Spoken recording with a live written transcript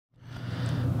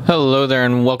Hello there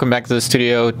and welcome back to the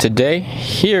studio. Today,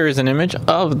 here is an image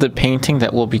of the painting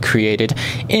that will be created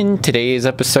in today's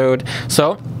episode.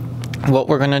 So, what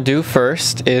we're going to do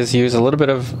first is use a little bit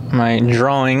of my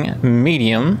drawing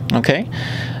medium, okay?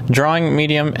 Drawing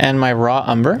medium and my raw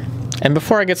umber. And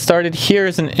before I get started,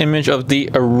 here's an image of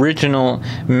the original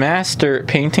master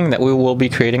painting that we will be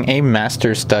creating a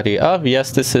master study of. Yes,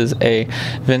 this is a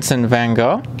Vincent van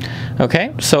Gogh.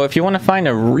 Okay, so if you want to find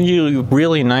a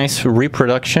really nice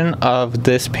reproduction of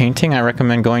this painting, I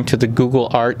recommend going to the Google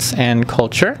Arts and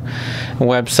Culture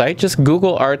website. Just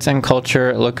Google Arts and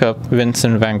Culture, look up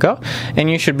Vincent van Gogh,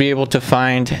 and you should be able to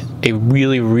find a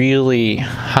really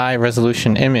high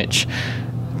resolution image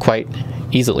quite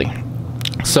easily.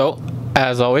 So,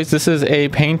 as always, this is a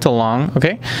paint along,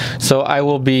 okay? So I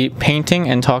will be painting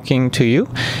and talking to you,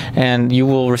 and you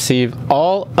will receive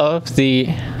all of the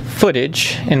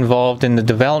footage involved in the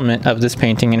development of this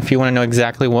painting. And if you want to know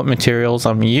exactly what materials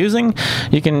I'm using,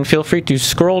 you can feel free to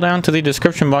scroll down to the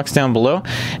description box down below,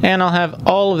 and I'll have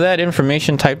all of that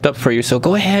information typed up for you. So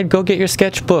go ahead, go get your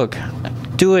sketchbook.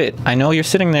 Do it. I know you're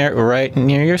sitting there right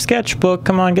near your sketchbook.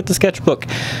 Come on, get the sketchbook.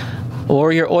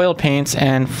 Or your oil paints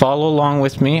and follow along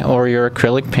with me, or your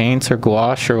acrylic paints or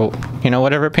gouache, or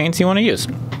whatever paints you want to use.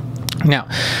 Now,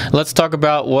 let's talk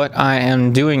about what I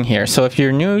am doing here. So if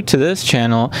you're new to this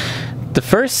channel, the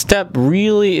first step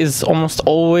really is almost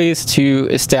always to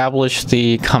establish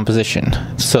the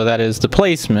composition. So that is the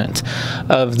placement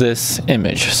of this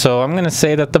image. So I'm going to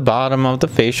say that the bottom of the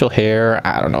facial hair,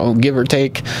 I don't know, give or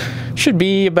take, should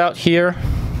be about here.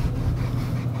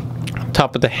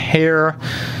 Top of the hair,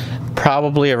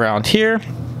 probably around here.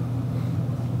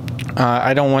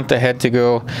 I don't want the head to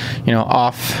go,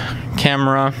 off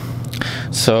camera.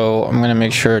 So I'm going to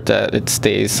make sure that it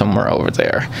stays somewhere over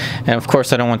there. And of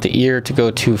course, I don't want the ear to go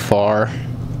too far.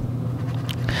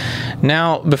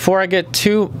 Now, before I get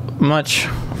too much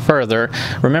further,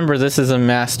 remember this is a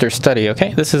master study,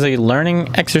 okay? This is a learning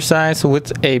exercise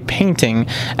with a painting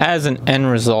as an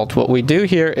end result. What we do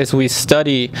here is we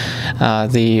study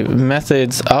the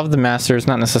methods of the masters,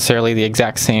 not necessarily the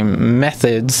exact same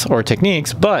methods or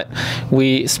techniques, but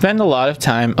we spend a lot of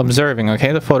time observing,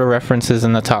 okay? The photo reference is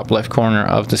in the top left corner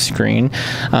of the screen.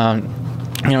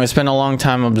 We spend a long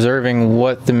time observing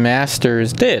what the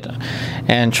masters did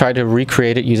and try to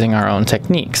recreate it using our own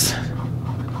techniques.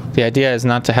 The idea is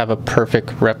not to have a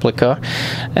perfect replica.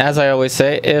 As I always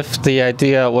say, if the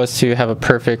idea was to have a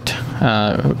perfect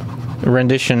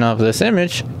rendition of this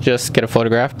image, just get a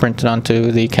photograph, print it onto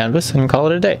the canvas, and call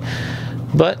it a day.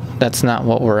 But that's not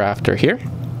what we're after here.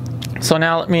 So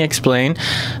now let me explain.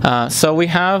 So we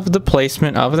have the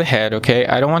placement of the head, okay?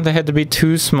 I don't want the head to be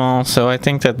too small, so I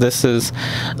think that this is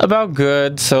about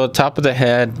good. So top of the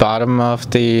head, bottom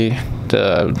of the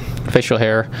facial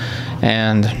hair,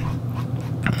 and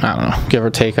I don't know, give or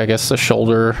take, I guess the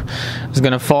shoulder is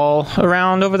going to fall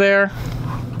around over there.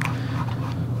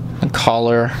 The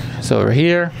collar is over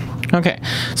here. Okay,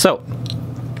 so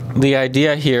the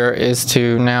idea here is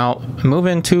to now move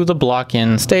into the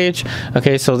block-in stage.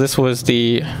 Okay, so this was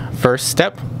the first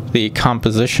step, the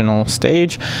compositional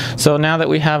stage. So now that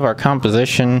we have our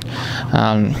composition,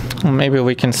 maybe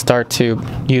we can start to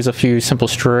use a few simple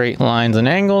straight lines and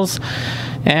angles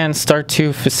and start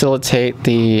to facilitate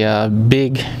the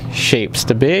big shapes,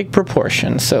 the big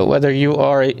proportions. So whether you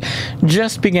are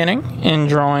just beginning in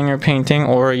drawing or painting,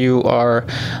 or you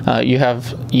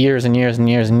have years and years and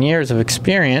years and years of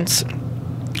experience,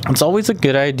 it's always a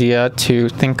good idea to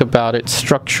think about it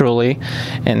structurally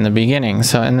in the beginning.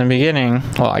 So in the beginning,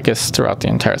 well, I guess throughout the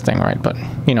entire thing, right? But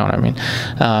you know what I mean.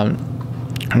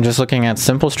 I'm just looking at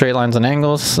simple straight lines and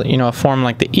angles. A form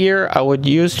like the ear, I would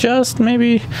use just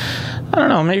maybe, I don't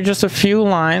know, maybe just a few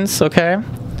lines, okay?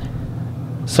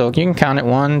 So you can count it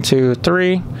 1, 2,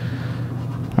 3.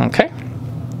 Okay.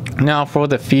 Now for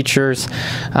the features,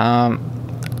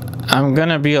 I'm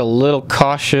gonna be a little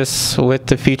cautious with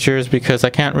the features because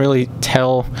I can't really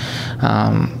tell,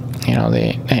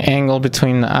 the angle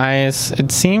between the eyes.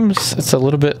 It seems it's a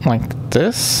little bit like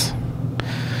this.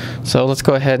 So let's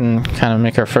go ahead and kind of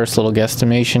make our first little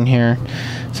guesstimation here.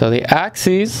 So the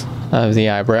axes of the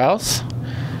eyebrows,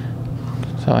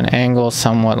 so an angle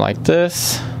somewhat like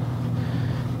this,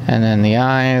 and then the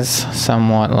eyes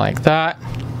somewhat like that.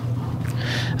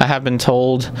 I have been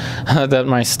told that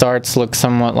my starts look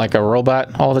somewhat like a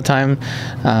robot all the time,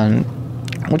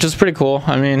 which is pretty cool.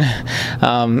 I mean,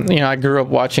 I grew up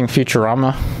watching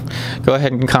Futurama. Go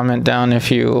ahead and comment down if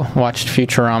you watched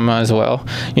Futurama as well.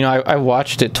 I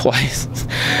watched it twice,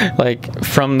 like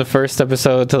from the first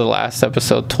episode to the last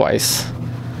episode twice.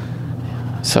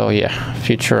 So yeah,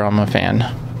 Futurama fan.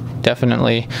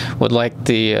 definitely would like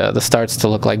the starts to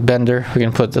look like Bender. We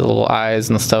can put the little eyes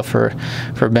and stuff for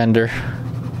Bender,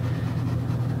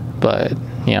 but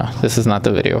you know, this is not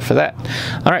the video for that.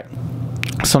 All right,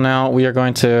 so now we are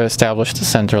going to establish the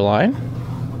center line.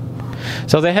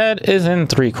 So the head is in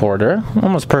 3/4,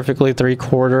 almost perfectly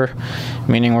 3/4,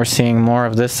 meaning we're seeing more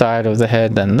of this side of the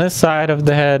head than this side of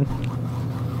the head.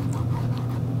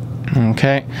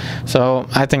 Okay, so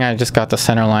I think I just got the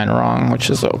center line wrong, which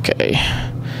is okay.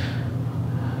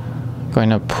 Going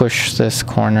to push this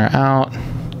corner out.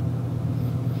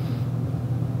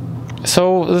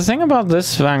 So the thing about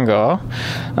this Van Gogh,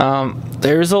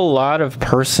 there's a lot of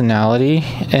personality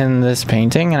in this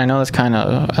painting, and I know that's kind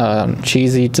of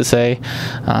cheesy to say,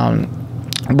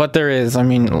 but there is. I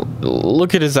mean,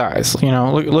 look at his eyes. You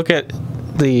know, look at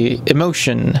the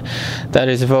emotion that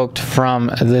is evoked from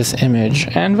this image.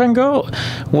 And Van Gogh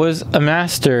was a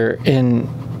master in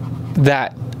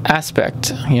that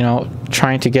aspect, you know,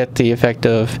 trying to get the effect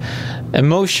of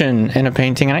emotion in a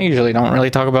painting. And I usually don't really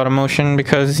talk about emotion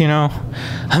because, you know,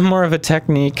 I'm more of a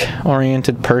technique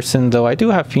oriented person, though I do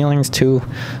have feelings too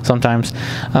sometimes.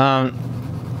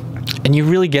 And you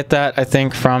really get that, I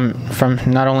think, from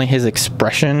not only his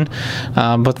expression,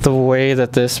 but the way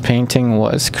that this painting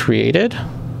was created.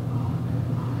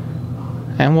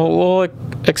 And we'll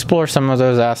explore some of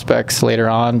those aspects later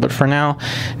on. But for now,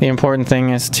 the important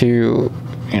thing is to,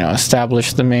 you know,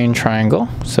 establish the main triangle.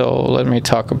 So let me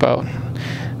talk about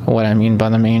what I mean by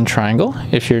the main triangle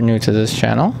if you're new to this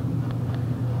channel.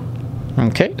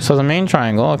 Okay, so the main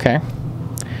triangle, okay.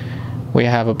 We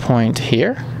have a point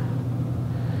here.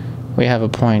 We have a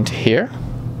point here.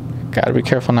 Gotta be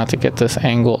careful not to get this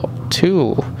angle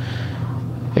too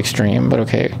extreme, but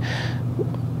okay.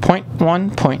 Point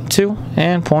 1, point 2,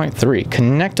 and point 3.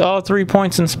 Connect all 3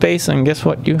 points in space, and guess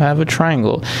what? You have a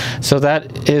triangle. So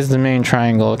that is the main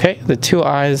triangle, okay? The 2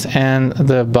 eyes and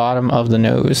the bottom of the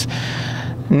nose.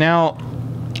 Now,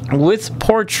 with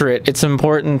portrait, it's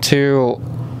important to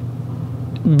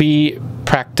be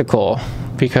practical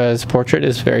because portrait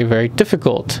is very, very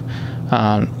difficult.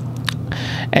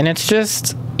 And it's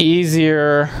just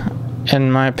easier,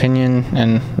 in my opinion,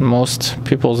 and most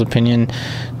people's opinion,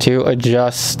 to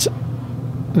adjust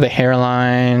the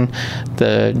hairline,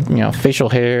 the, you know, facial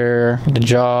hair, the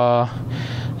jaw.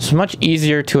 It's much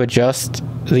easier to adjust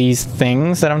these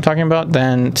things that I'm talking about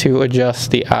than to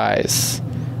adjust the eyes.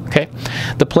 Okay,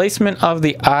 the placement of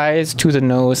the eyes to the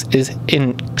nose is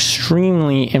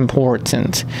extremely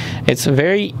important. It's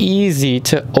very easy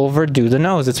to overdo the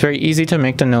nose. It's very easy to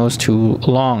make the nose too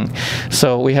long.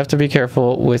 So we have to be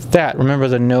careful with that. Remember,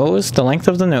 the nose, the length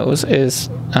of the nose is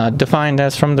defined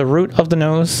as from the root of the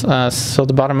nose, so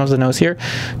the bottom of the nose here,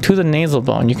 to the nasal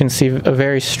bone. You can see a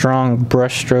very strong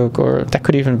brush stroke, or that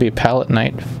could even be a palette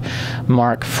knife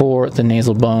mark for the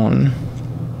nasal bone.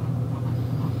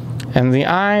 And the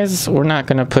eyes, we're not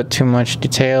going to put too much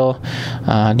detail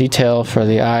for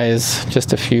the eyes.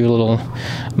 Just a few little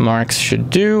marks should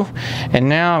do. And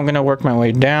now I'm going to work my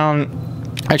way down.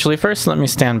 Actually, first let me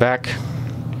stand back.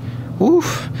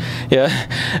 Oof. Yeah,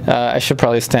 I should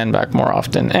probably stand back more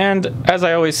often. And as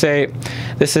I always say,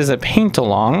 this is a paint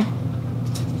along.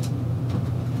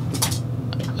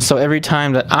 So every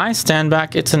time that I stand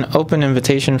back, it's an open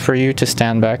invitation for you to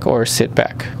stand back or sit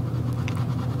back.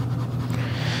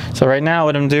 So right now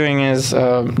what I'm doing is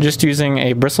just using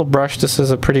a bristle brush. This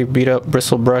is a pretty beat up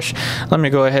bristle brush. Let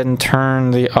me go ahead and turn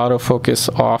the autofocus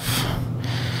off.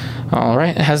 All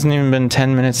right, it hasn't even been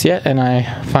 10 minutes yet, and I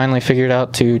finally figured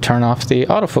out to turn off the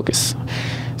autofocus.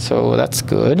 So that's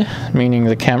good, meaning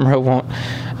the camera won't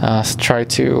try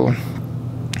to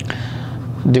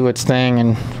do its thing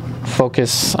and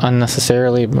focus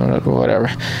unnecessarily, but whatever.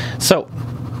 So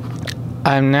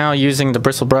I'm now using the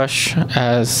bristle brush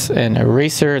as an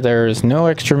eraser. There is no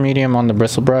extra medium on the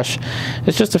bristle brush.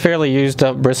 It's just a fairly used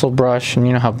up bristle brush, and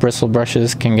you know how bristle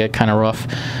brushes can get kind of rough.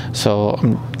 So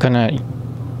I'm gonna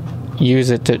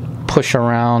use it to push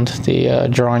around the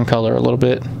drawing color a little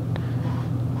bit.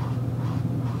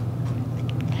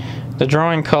 The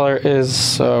drawing color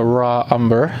is raw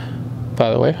umber,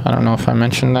 by the way. I don't know if I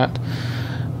mentioned that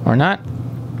or not.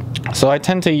 So I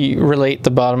tend to relate the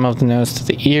bottom of the nose to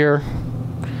the ear.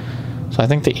 So I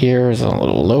think the ear is a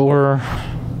little lower.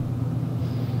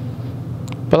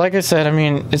 But like I said, I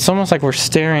mean, it's almost like we're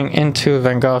staring into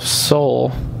Van Gogh's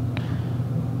soul.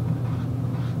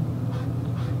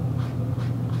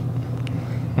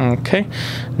 Okay,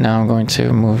 now I'm going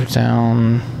to move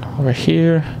down over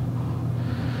here.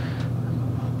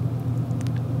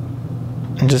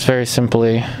 And just very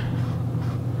simply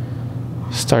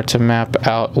start to map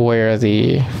out where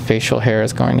the facial hair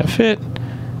is going to fit.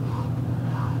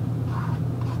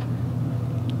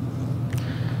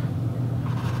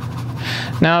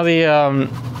 Now the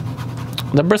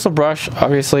bristle brush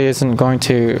obviously isn't going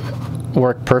to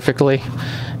work perfectly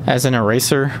as an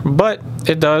eraser, but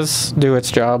it does do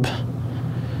its job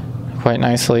quite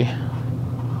nicely.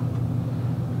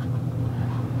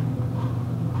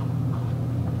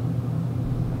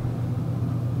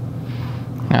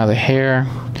 Now the hair.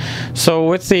 So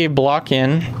with the block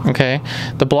in, okay,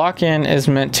 the block in is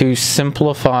meant to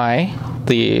simplify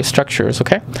the structures,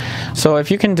 okay? So if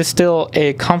you can distill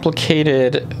a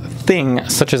complicated thing,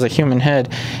 such as a human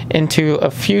head, into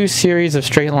a few series of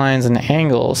straight lines and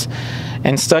angles,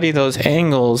 and study those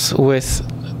angles with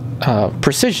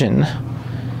precision,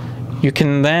 you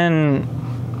can then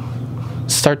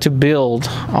start to build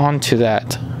onto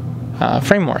that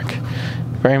framework.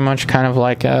 Very much kind of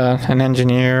like an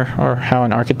engineer, or how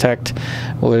an architect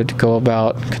would go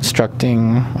about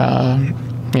constructing,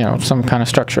 you know, some kind of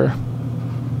structure.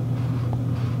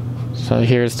 So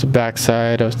here's the back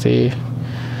side of the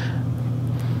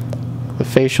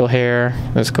facial hair.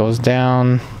 This goes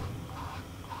down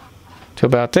to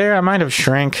about there. I might have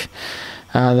shrank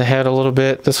the head a little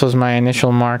bit. This was my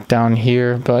initial mark down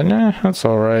here, but that's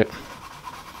all right.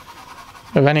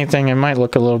 If anything, it might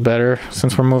look a little better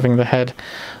since we're moving the head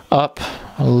up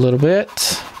a little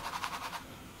bit.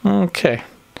 Okay.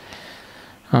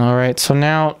 All right, so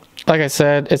now, like I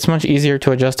said, it's much easier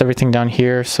to adjust everything down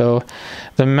here. So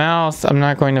the mouth, I'm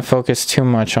not going to focus too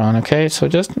much on, okay? So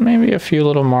just maybe a few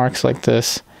little marks like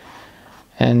this,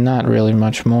 and not really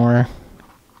much more.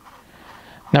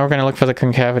 Now we're going to look for the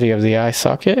concavity of the eye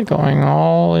socket going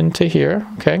all into here,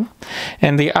 okay?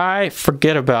 And the eye,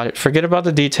 forget about it. Forget about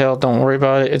the detail. Don't worry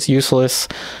about it. It's useless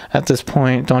at this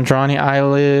point. Don't draw any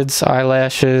eyelids,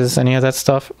 eyelashes, any of that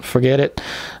stuff. Forget it.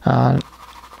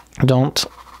 Don't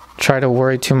try to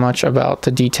worry too much about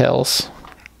the details.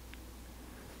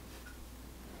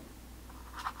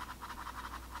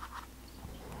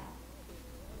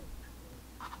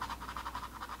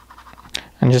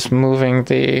 And just moving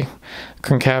the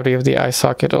concavity of the eye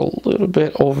socket a little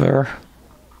bit over.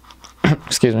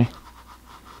 Excuse me.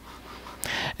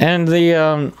 And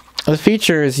the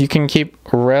features you can keep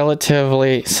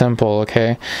relatively simple,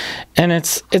 okay? And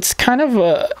it's kind of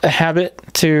a habit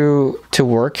to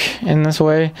work in this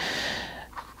way,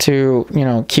 to, you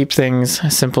know, keep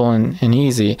things simple and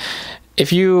easy.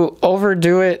 If you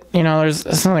overdo it, you know, there's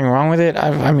nothing wrong with it.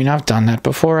 I mean, I've done that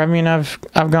before. I mean, I've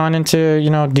gone into, you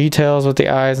know, details with the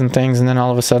eyes and things, and then all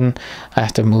of a sudden I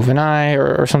have to move an eye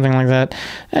or something like that,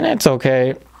 and it's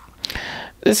okay.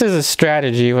 This is a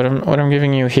strategy. What I'm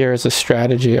giving you here is a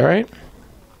strategy, all right?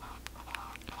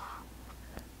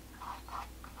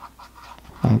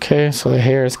 Okay, so the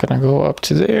hair is gonna go up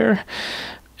to there.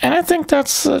 And I think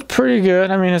that's pretty good.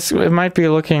 I mean, it might be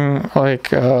looking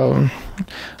like a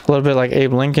little bit like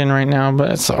Abe Lincoln right now,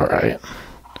 but it's all right.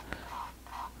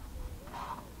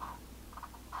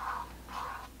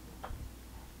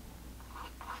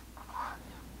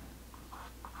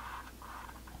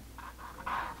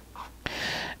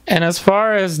 And as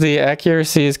far as the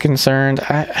accuracy is concerned,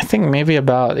 I think maybe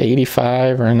about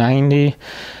 85 or 90%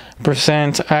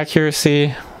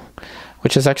 accuracy,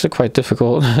 which is actually quite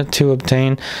difficult to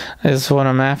obtain, is what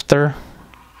I'm after.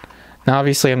 Now,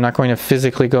 obviously, I'm not going to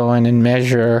physically go in and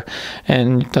measure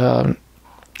and, you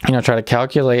know, try to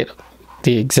calculate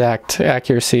the exact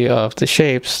accuracy of the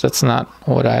shapes. That's not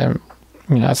what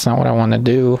that's not what I want to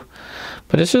do.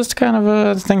 But it's just kind of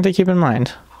a thing to keep in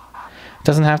mind. It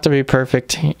doesn't have to be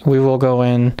perfect. We will go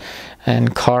in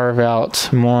and carve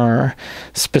out more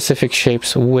specific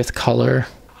shapes with color.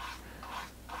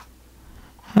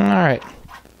 All right,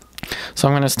 so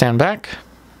I'm going to stand back,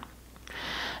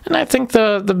 and I think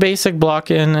the basic block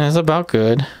in is about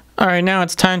good. All right, now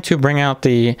it's time to bring out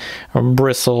the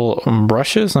bristle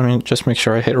brushes. Let me just make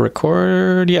sure I hit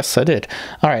record. Yes, I did.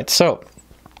 All right, so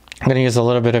I'm going to use a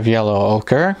little bit of yellow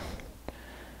ochre,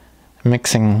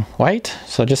 mixing white.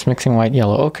 So just mixing white,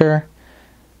 yellow ochre.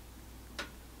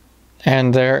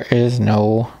 And there is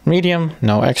no medium,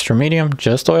 no extra medium,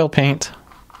 just oil paint.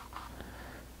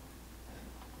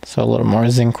 So a little more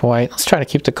zinc white. Let's try to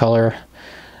keep the color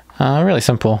really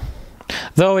simple.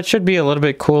 Though it should be a little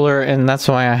bit cooler, and that's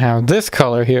why I have this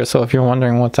color here. So if you're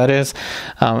wondering what that is,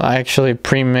 I actually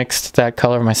pre-mixed that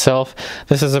color myself.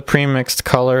 This is a pre-mixed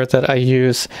color that I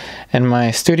use in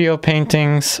my studio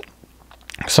paintings.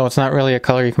 So it's not really a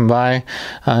color you can buy.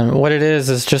 What it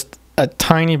is just a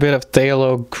tiny bit of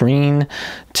phthalo green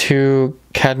to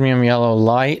cadmium yellow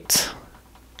light.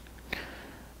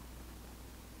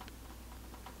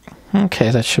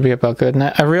 Okay, that should be about good.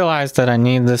 And I realized that I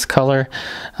need this color.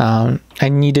 I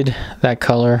needed that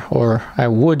color, or I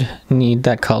would need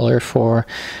that color for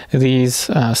these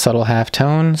subtle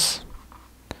halftones.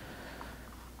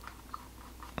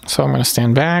 So I'm going to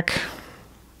stand back.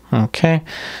 Okay,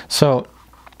 so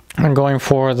I'm going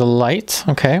for the light.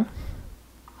 Okay.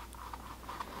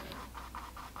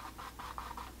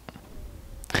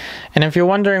 And if you're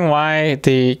wondering why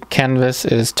the canvas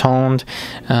is toned,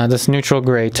 this neutral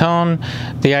gray tone,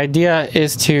 the idea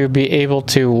is to be able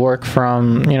to work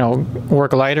from, you know,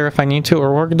 work lighter if I need to,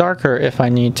 or work darker if I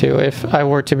need to. If I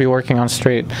were to be working on a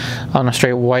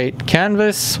straight white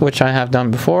canvas, which I have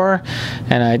done before,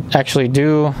 and I actually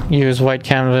do use white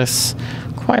canvas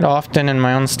quite often in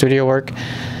my own studio work,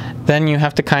 then you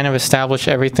have to kind of establish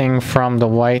everything from the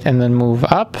white and then move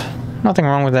up. Nothing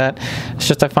wrong with that. It's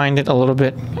just I find it a little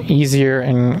bit easier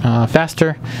and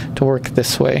faster to work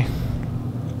this way.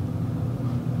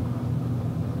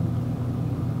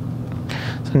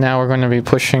 So now we're going to be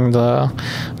pushing the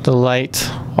light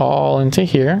all into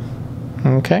here.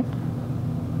 Okay.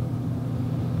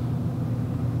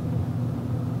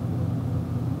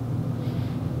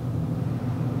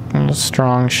 And a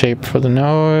strong shape for the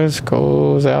nose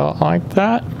goes out like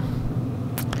that.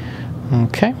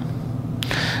 Okay.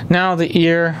 Now the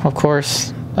ear, of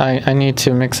course, I need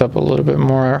to mix up a little bit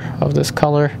more of this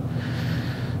color,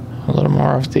 a little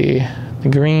more of the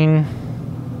green.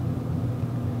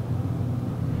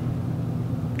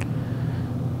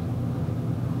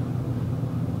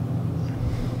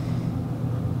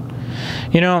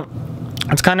 You know,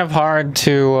 it's kind of hard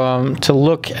to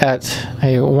look at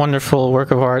a wonderful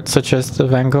work of art such as the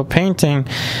Van Gogh painting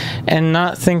and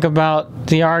not think about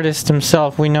the artist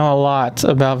himself. We know a lot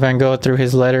about Van Gogh through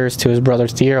his letters to his brother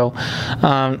Theo.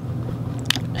 And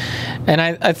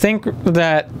I think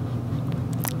that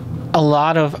a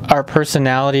lot of our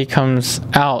personality comes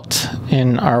out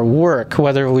in our work,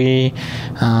 whether we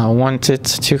want it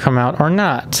to come out or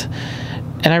not.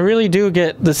 And I really do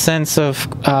get the sense of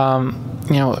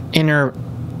you know,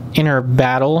 inner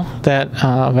battle that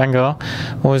Van Gogh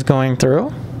was going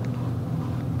through.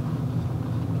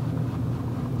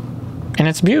 And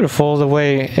it's beautiful the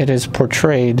way it is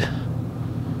portrayed.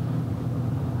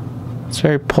 It's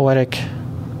very poetic.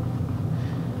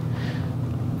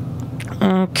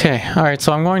 Okay, alright,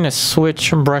 so I'm going to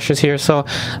switch brushes here. So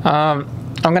I'm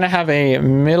going to have a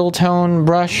middle tone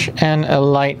brush and a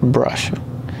light brush.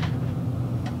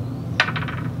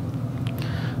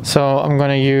 So I'm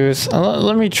going to use,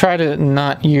 let me try to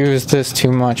not use this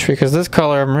too much, because this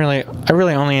color I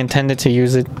really only intended to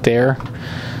use it there.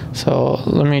 So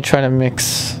let me try to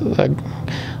mix a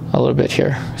little bit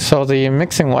here. So the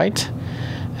mixing white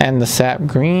and the sap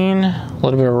green, a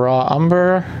little bit of raw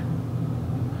umber,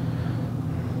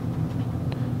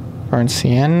 burnt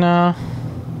sienna.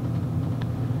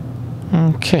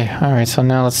 Okay, alright, so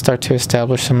now let's start to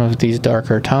establish some of these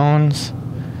darker tones.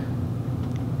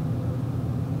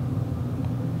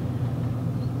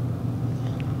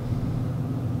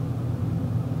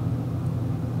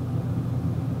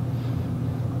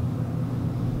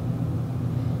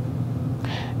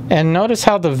 And notice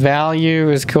how the value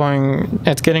is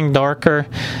it's getting darker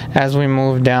as we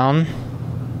move down.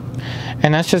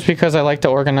 And that's just because I like to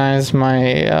organize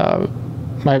my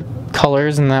my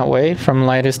colors in that way, from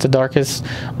lightest to darkest,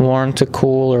 warm to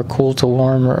cool, or cool to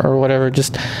warm, or whatever.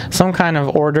 Just some kind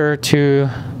of order to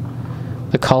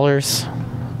the colors.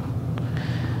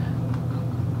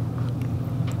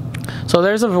 So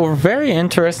there's a very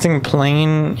interesting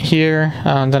plane here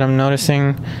that I'm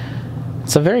noticing.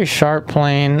 It's a very sharp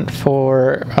plane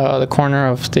for the corner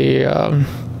of the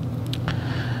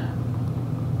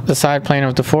side plane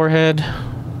of the forehead.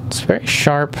 It's very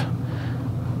sharp.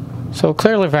 So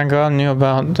clearly Van Gogh knew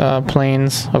about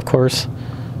planes, of course.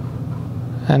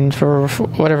 And for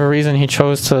whatever reason he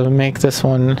chose to make this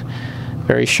one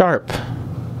very sharp,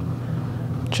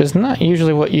 which is not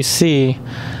usually what you see,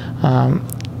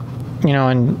 you know,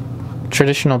 in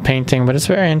traditional painting, but it's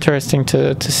very interesting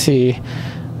to see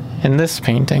in this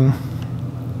painting.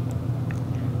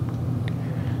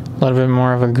 A little bit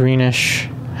more of a greenish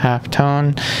half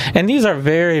tone. And these are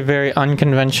very, very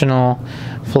unconventional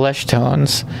flesh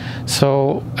tones.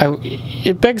 So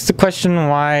it begs the question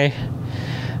why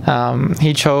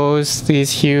he chose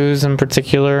these hues in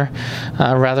particular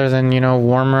rather than, you know,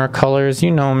 warmer colors.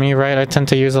 You know me, right? I tend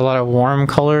to use a lot of warm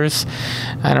colors.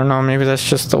 I don't know, maybe that's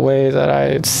just the way that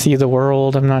I see the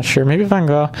world. I'm not sure. Maybe Van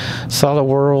Gogh saw the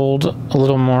world a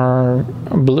little more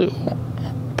blue,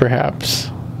 perhaps.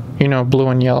 You know, blue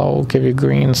and yellow will give you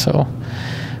green, so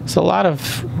there's a lot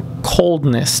of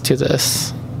coldness to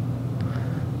this,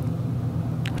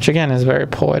 which again is very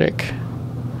poetic.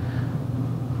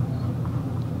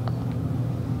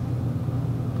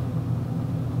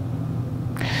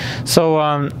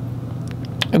 So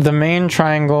the main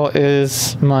triangle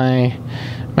is my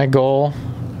goal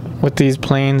with these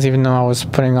planes, even though I was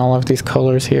putting all of these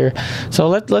colors here. So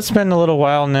let's spend a little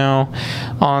while now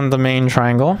on the main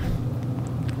triangle.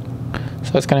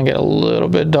 So it's going to get a little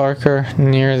bit darker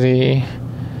near the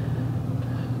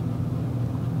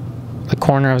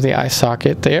corner of the eye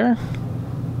socket there.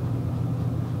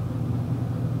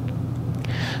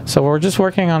 So we're just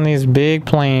working on these big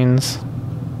planes.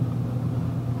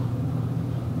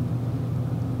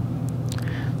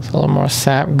 A little more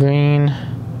sap green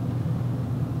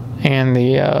and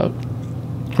the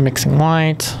mixing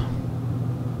white.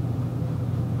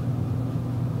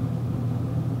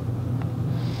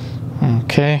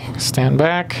 Okay, stand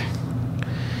back.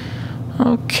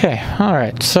 Okay, all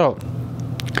right, so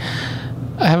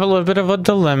I have a little bit of a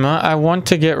dilemma. I want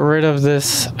to get rid of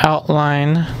this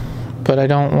outline, but I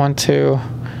don't want to.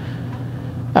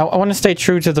 I want to stay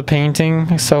true to the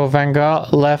painting. So Van Gogh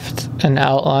left an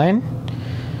outline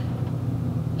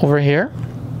over here.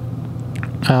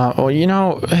 Well, you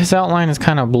know, his outline is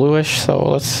kind of bluish, so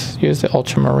let's use the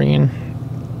ultramarine.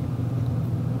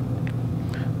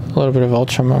 A little bit of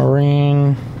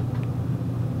ultramarine.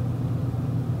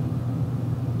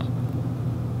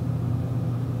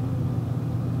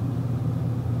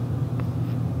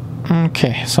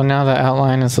 Okay, so now the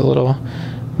outline is a little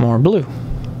more blue.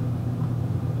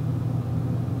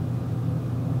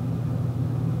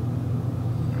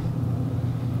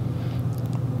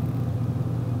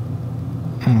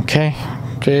 Okay,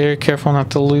 very careful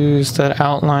not to lose that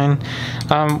outline.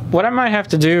 What I might have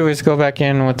to do is go back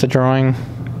in with the drawing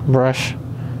brush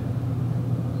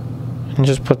and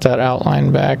just put that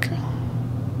outline back.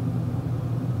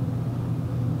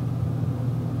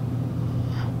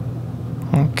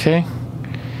 Okay,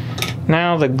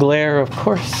 now the glare, of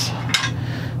course,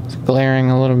 it's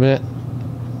glaring a little bit.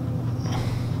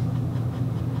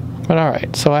 But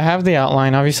alright, so I have the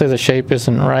outline. Obviously the shape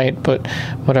isn't right, but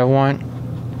what I want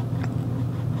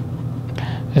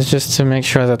is just to make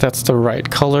sure that that's the right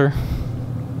color.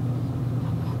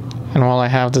 And while I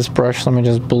have this brush, let me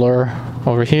just blur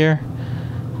over here.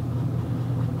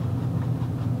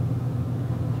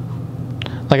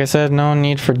 Like I said, no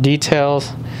need for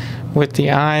details with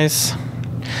the eyes.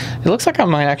 It looks like I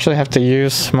might actually have to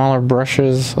use smaller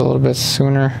brushes a little bit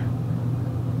sooner.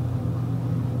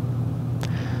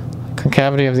 The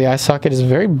concavity of the eye socket is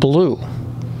very blue.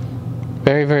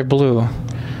 Very, very blue.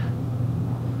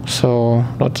 So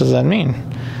what does that mean?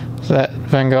 Is that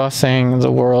Van Gogh saying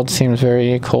the world seems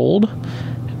very cold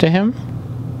to him?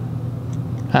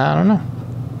 I don't know.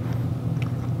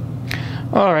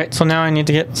 Alright, so now I need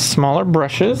to get smaller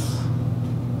brushes.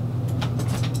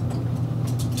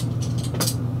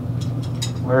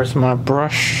 Where's my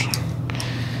brush?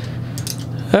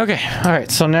 Okay,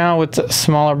 alright, so now with the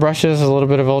smaller brushes, a little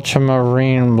bit of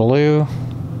ultramarine blue,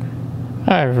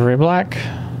 ivory black,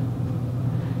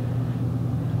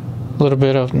 a little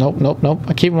bit of, nope.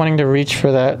 I keep wanting to reach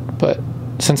for that, but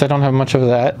since I don't have much of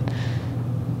that,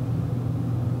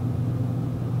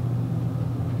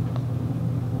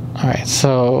 alright,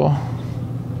 so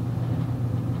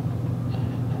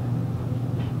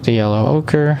the yellow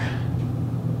ochre,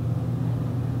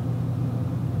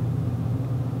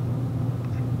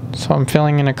 so I'm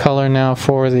filling in a color now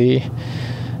for the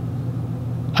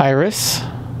iris,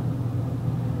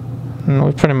 and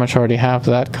we pretty much already have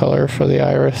that color for the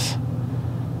iris.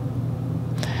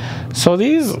 So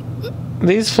these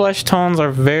flesh tones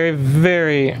are very,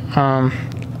 very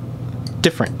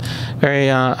different.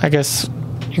 Very, I guess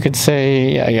you could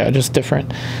say, yeah, just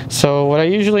different. So what I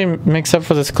usually mix up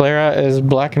for the sclera is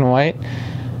black and white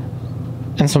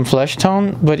and some flesh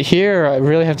tone, but here I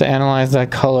really have to analyze that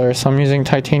color. So I'm using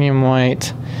titanium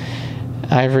white,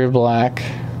 ivory black,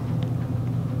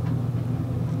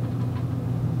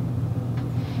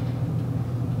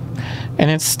 and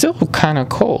it's still kind of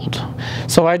cold.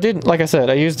 So I did, like I said,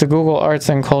 I used the Google Arts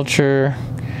and Culture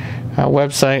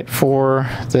website for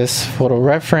this photo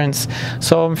reference.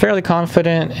 So I'm fairly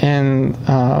confident in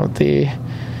the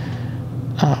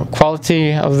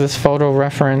quality of this photo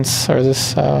reference, or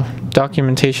this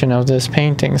documentation of this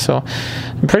painting. So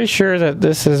I'm pretty sure that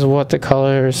this is what the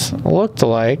colors looked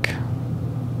like.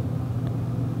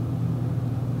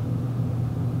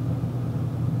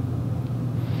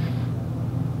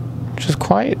 Which is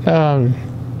quite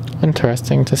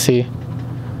interesting to see.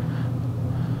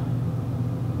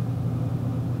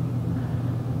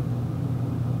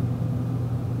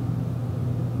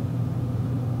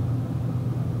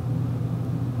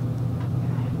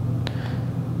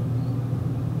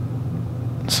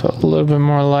 So a little bit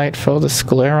more light for the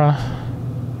sclera.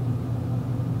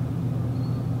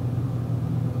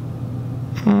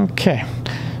 Okay.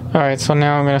 Alright, so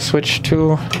now I'm going to switch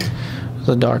to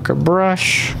the darker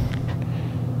brush.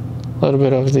 little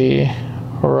bit of the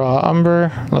raw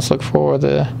umber. Let's look for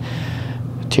the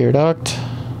tear duct.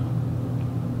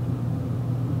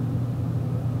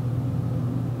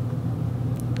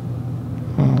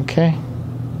 Okay.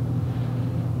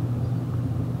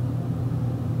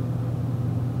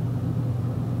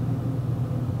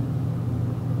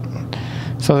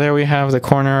 So there we have the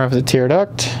corner of the tear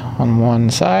duct on one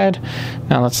side.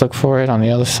 Now let's look for it on the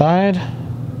other side.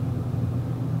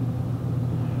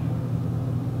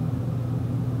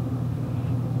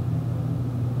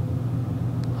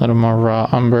 A little more raw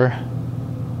umber.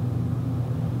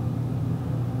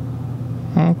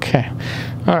 Okay.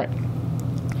 All right.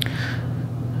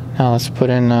 Now let's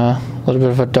put in a little bit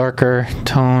of a darker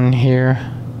tone here.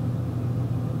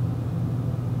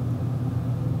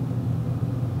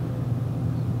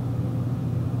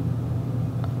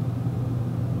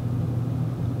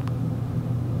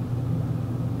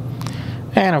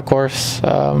 And of course,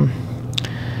 I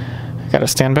gotta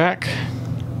stand back.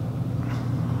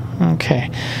 Okay,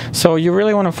 so you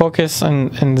really want to focus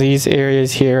in these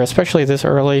areas here, especially this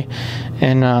early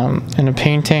in a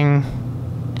painting.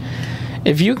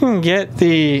 If you can get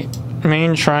the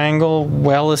main triangle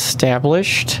well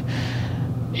established,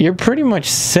 you're pretty much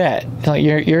set. Like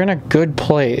you're in a good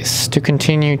place to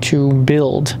continue to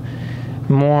build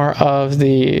more of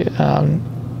the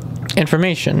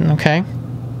information. Okay.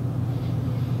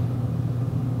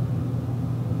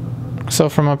 So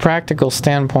from a practical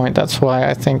standpoint, that's why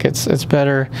I think it's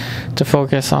better to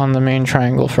focus on the main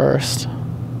triangle first.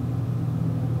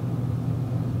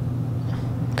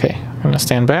 Okay, I'm gonna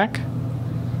stand back.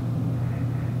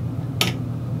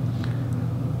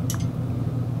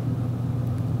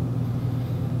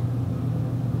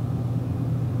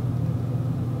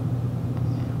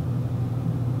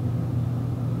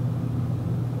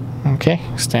 Okay,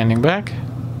 standing back.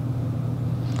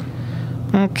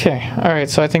 Okay, alright,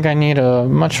 so I think I need a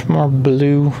much more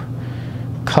blue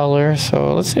color,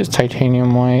 so let's use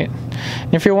titanium white.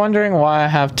 And if you're wondering why I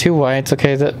have two whites,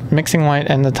 okay, the mixing white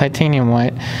and the titanium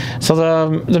white.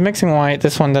 So the mixing white,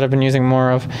 this one that I've been using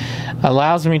more of,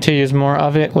 allows me to use more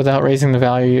of it without raising the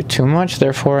value too much,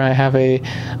 therefore I have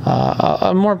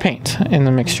a more paint in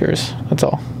the mixtures, that's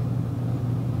all.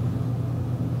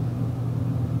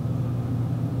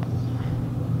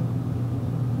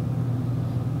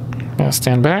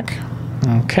 Stand back.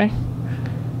 Okay.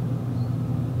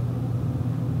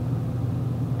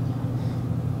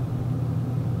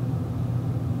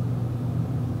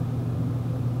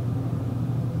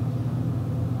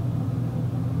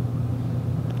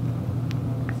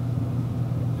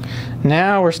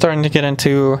 Now we're starting to get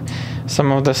into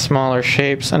some of the smaller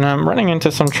shapes, and I'm running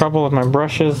into some trouble with my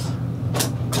brushes.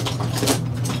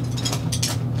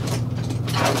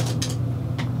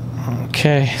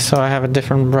 Okay, so I have a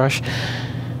different brush.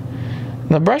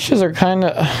 The brushes are kind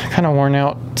of worn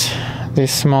out,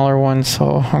 these smaller ones,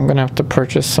 so I'm gonna have to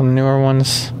purchase some newer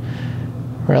ones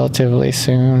relatively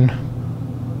soon.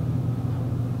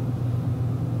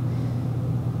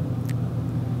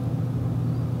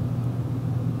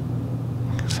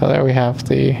 So there we have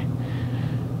the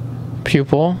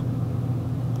pupil,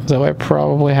 though I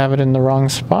probably have it in the wrong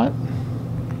spot.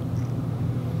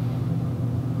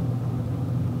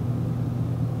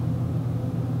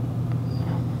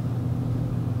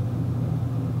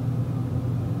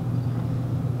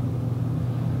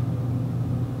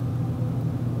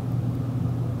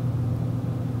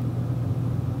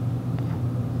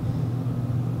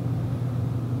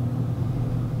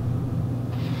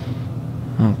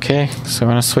 Okay, so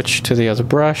I'm going to switch to the other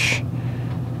brush.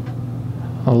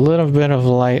 A little bit of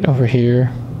light over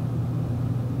here.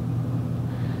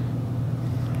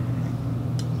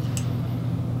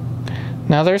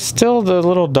 Now there's still the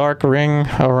little dark ring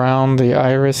around the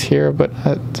iris here, but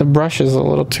the brush is a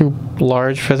little too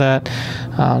large for that.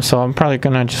 So I'm probably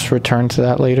going to just return to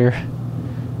that later.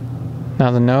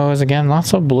 Now the nose, again,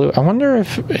 lots of blue. I wonder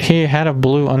if he had a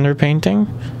blue underpainting.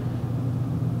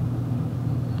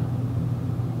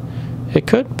 It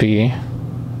could be.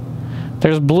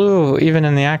 There's blue even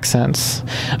in the accents.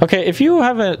 Okay, if you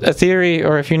have a theory,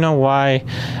 or if you know why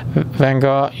Van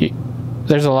Gogh,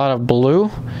 there's a lot of blue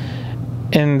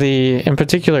in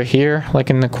particular here, like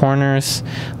in the corners,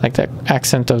 like that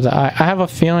accent of the eye. I have a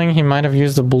feeling he might have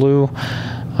used the blue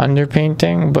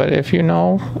underpainting, but if you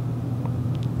know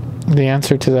the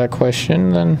answer to that question,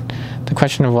 then the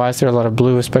question of why is there a lot of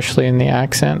blue, especially in the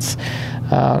accents,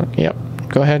 yep,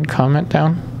 go ahead, comment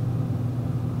down.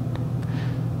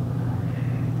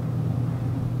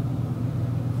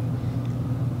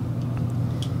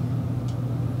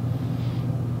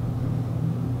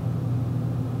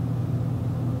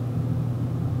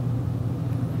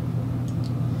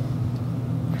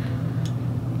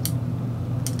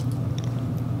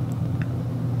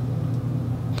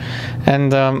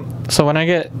 And so when I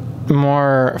get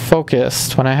more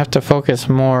focused, when I have to focus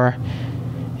more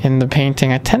in the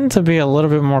painting, I tend to be a little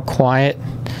bit more quiet.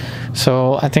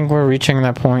 So I think we're reaching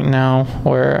that point now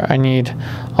where I need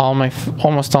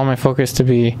almost all my focus to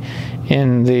be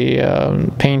in the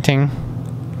painting,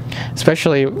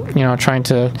 especially, you know, trying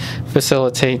to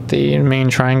facilitate the main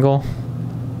triangle.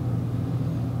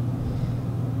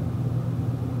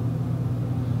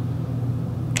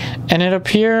 And it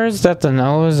appears that the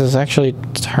nose is actually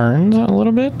turned a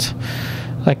little bit,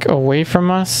 like away from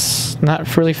us,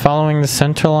 not really following the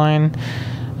center line.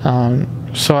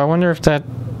 So I wonder if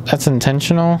that's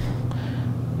intentional.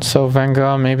 So Van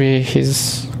Gogh, maybe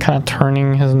he's kind of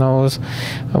turning his nose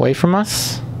away from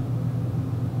us.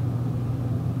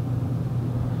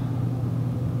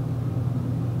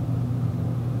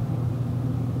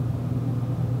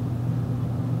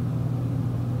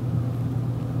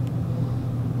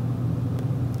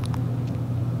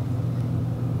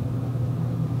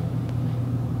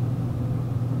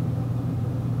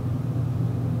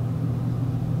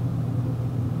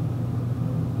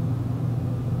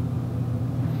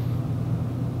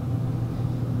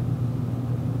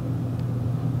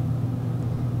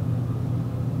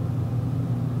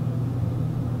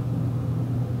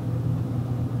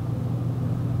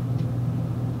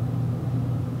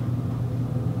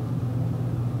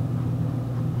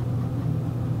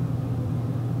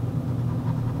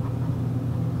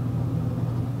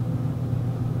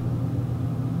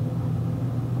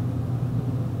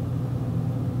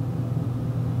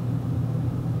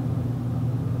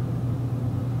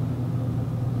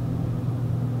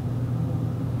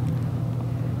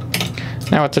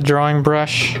 Now with the drawing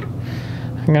brush,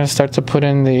 I'm going to start to put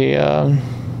in the,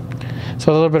 so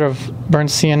a little bit of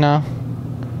burnt sienna,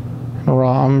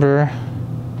 raw umber,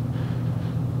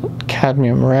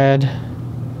 cadmium red.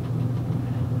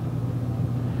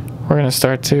 We're going to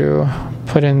start to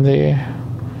put in the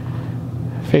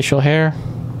facial hair.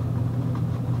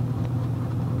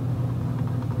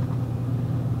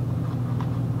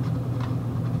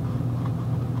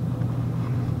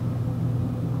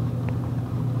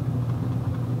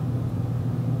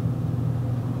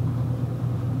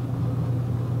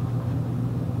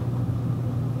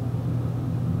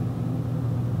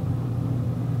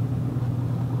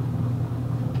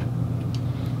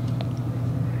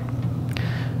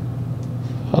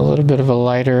 A little bit of a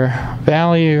lighter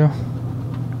value.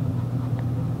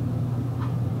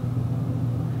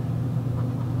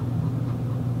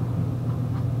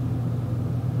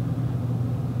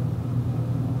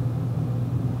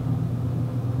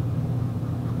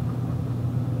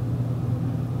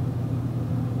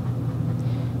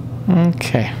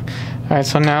 Okay. Alright,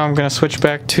 so now I'm going to switch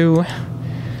back to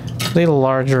the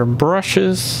larger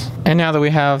brushes. And now that we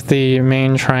have the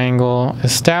main triangle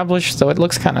established, though it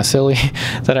looks kind of silly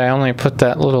that I only put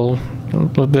that little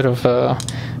bit of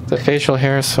the facial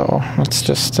hair, so let's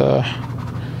just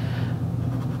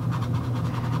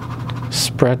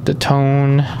spread the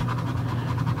tone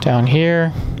down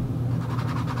here.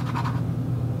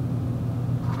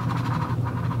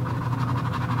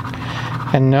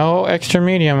 And no extra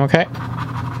medium, okay?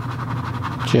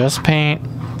 Just paint.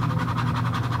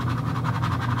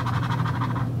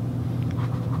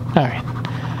 Alright,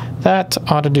 that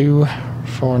ought to do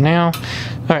for now.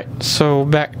 Alright, so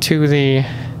back to the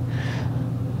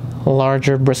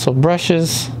larger bristle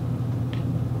brushes.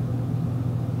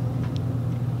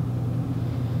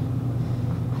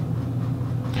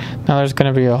 Now there's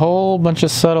going to be a whole bunch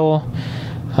of subtle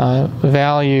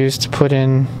values to put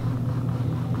in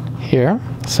here.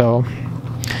 So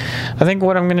I think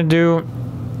what I'm going to do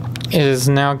is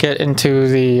now get into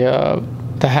the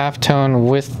halftone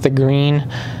with the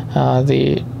green,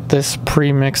 this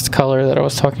pre-mixed color that I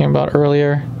was talking about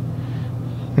earlier.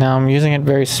 Now I'm using it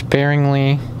very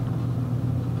sparingly,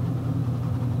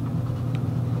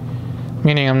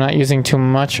 meaning I'm not using too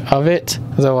much of it,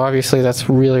 though obviously that's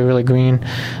really, really green.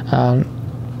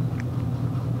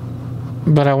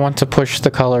 But I want to push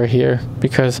the color here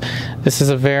because this is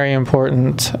a very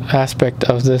important aspect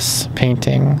of this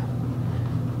painting,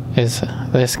 is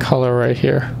this color right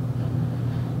here.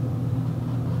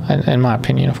 In my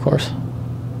opinion, of course.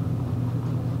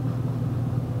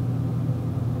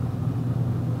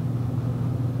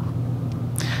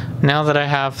 Now that I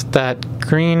have that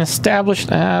green established,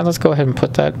 let's go ahead and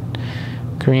put that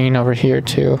green over here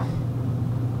too.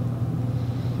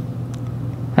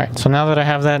 Alright, so now that I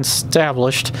have that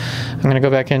established, I'm going to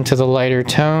go back into the lighter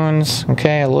tones.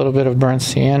 Okay, a little bit of burnt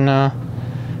sienna,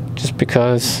 just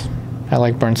because I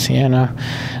like burnt sienna.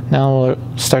 Now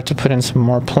we'll start to put in some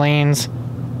more planes.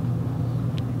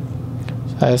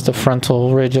 That is the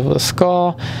frontal ridge of the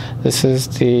skull. This is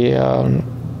the,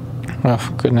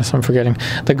 oh goodness, I'm forgetting.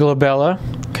 The glabella,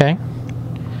 okay?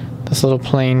 This little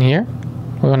plane here.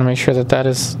 We want to make sure that that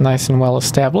is nice and well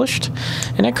established.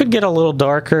 And it could get a little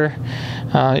darker.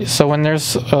 So when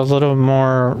there's a little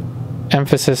more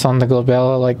emphasis on the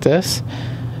glabella like this,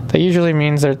 that usually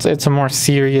means that it's a more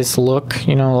serious look,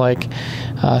 you know, like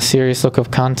a serious look of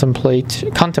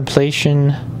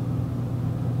contemplation.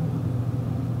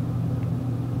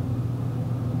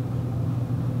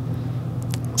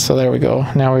 So there we go.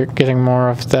 Now we're getting more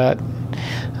of that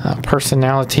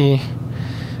personality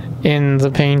in the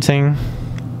painting.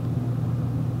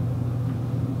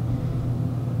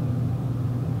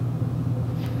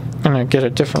 I'm gonna get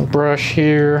a different brush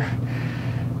here.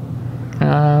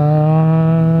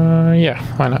 Yeah,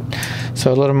 why not?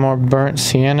 So a little more burnt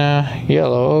sienna,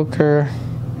 yellow ochre.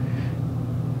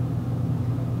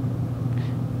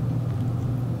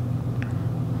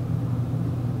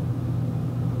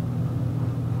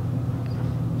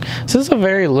 So this is a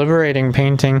very liberating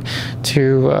painting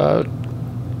to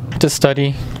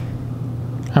study.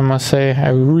 I must say, I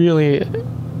really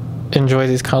enjoy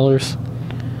these colors.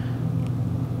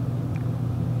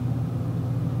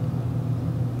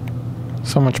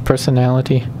 So much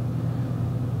personality.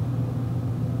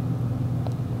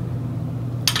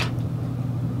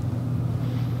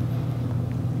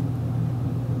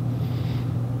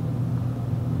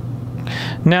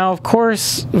 Now, of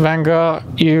course, Van Gogh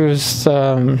used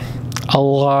a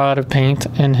lot of paint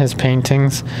in his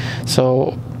paintings,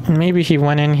 so maybe he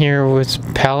went in here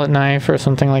with palette knife or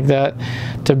something like that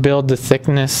to build the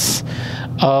thickness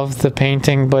of the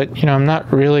painting. But you know, I'm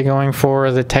not really going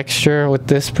for the texture with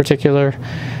this particular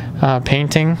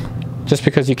painting, just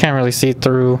because you can't really see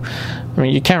through. I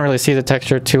mean, you can't really see the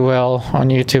texture too well on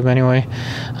YouTube anyway.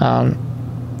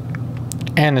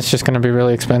 And it's just going to be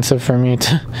really expensive for me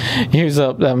to use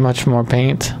up that much more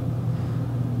paint.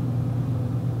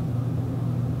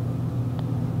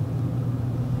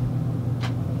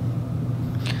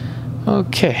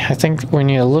 Okay, I think we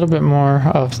need a little bit more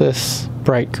of this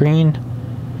bright green.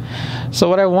 So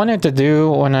what I wanted to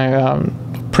do when I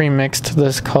pre-mixed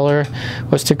this color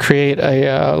was to create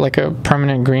a like a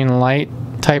permanent green light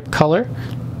type color,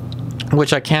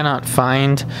 which I cannot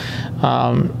find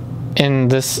in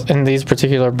these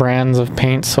particular brands of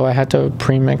paint, so I had to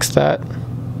pre-mix that.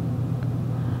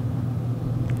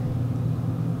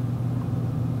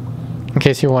 In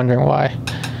case you're wondering why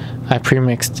I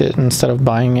pre-mixed it instead of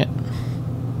buying it.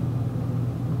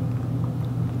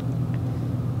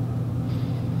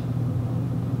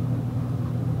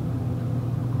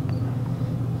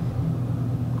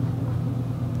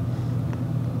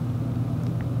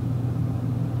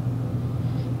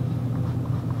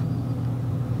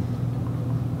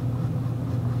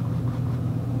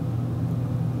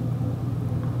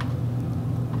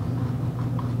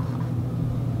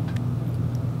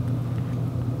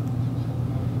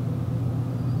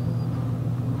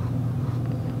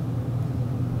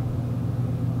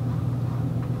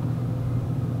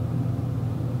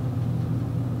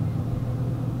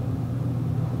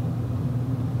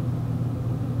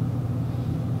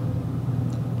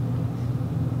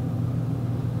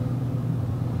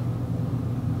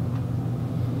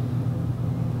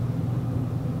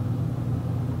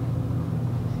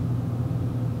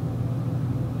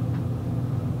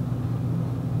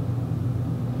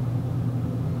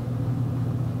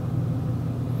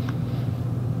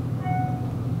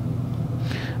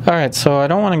 Alright, so I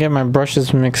don't want to get my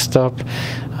brushes mixed up.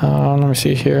 Let me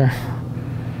see here.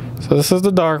 So this is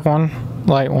the dark one,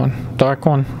 light one, dark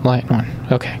one, light one.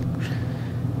 Okay.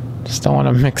 Just don't want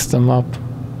to mix them up.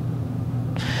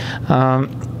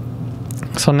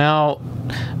 So now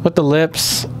with the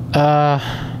lips,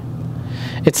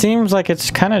 it seems like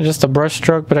it's kind of just a brush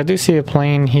stroke, but I do see a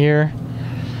plane here.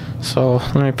 So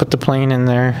let me put the plane in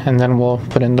there, and then we'll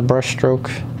put in the brush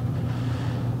stroke.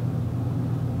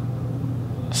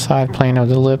 Side plane of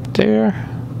the lip there.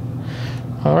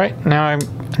 All right, now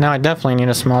I definitely need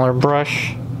a smaller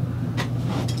brush.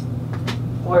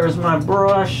 Where's my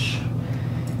brush?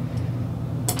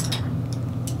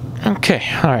 Okay,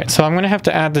 all right, so I'm gonna have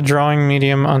to add the drawing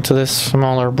medium onto this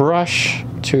smaller brush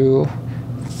to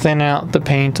thin out the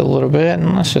paint a little bit,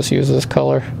 and let's just use this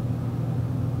color.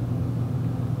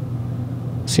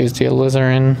 Let's use the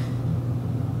alizarin.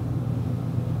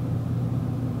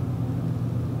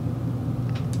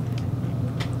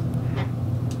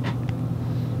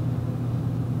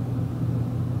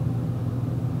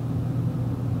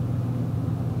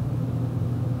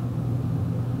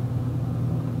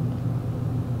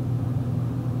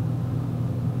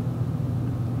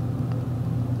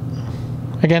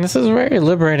 Again, this is very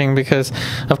liberating because,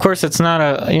 of course, it's not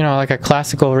a, like a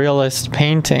classical realist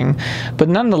painting, but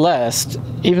nonetheless,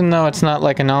 even though it's not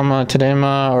like an Alma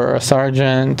Tadema or a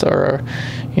Sargent or,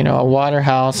 a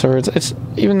Waterhouse, or it's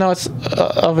even though it's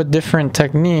of a different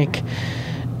technique,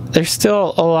 there's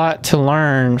still a lot to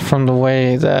learn from the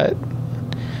way that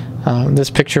this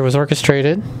picture was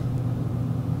orchestrated.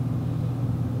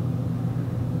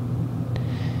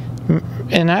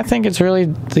 And I think it's really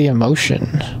the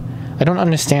emotion. I don't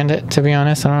understand it, to be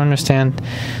honest. I don't understand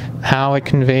how it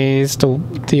conveys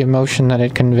the emotion that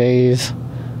it conveys.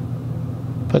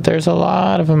 But there's a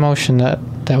lot of emotion that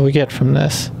we get from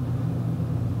this.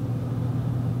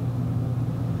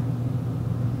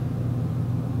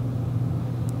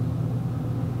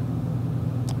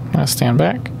 I'm going to stand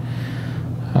back.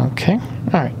 Okay.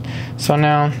 All right. So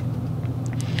now,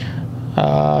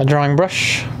 drawing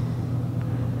brush.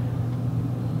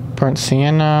 Burnt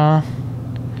sienna.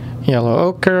 Yellow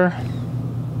ochre,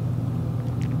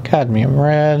 cadmium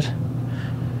red,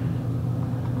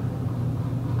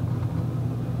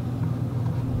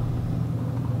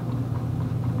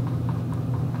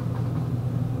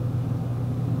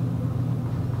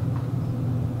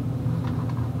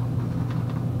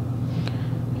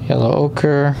 yellow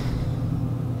ochre,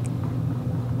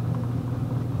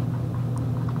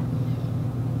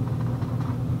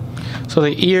 so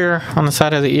the ear, on the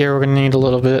side of the ear, we're going to need a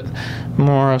little bit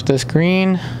more of this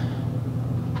green.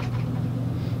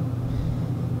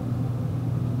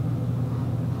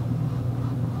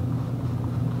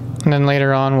 And then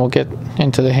later on we'll get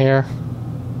into the hair.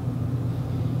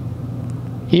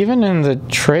 Even in the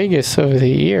tragus of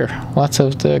the ear, lots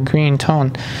of the green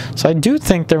tone. So I do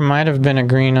think there might have been a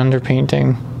green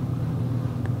underpainting.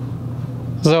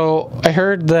 So I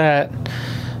heard that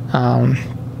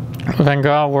Van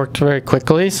Gogh worked very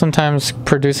quickly, sometimes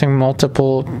producing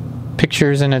multiple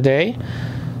pictures in a day.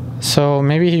 So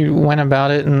maybe he went about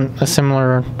it in a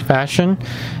similar fashion,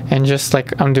 and just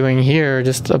like I'm doing here,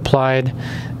 just applied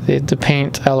the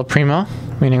paint alla prima,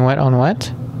 meaning wet on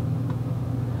wet.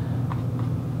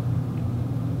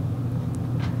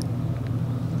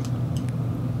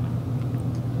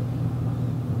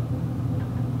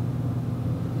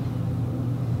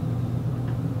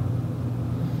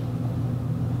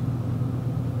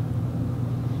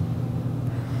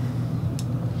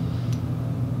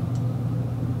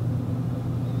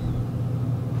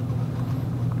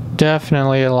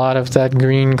 Definitely a lot of that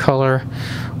green color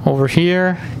over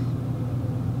here.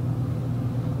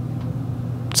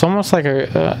 It's almost like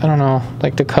a, I don't know,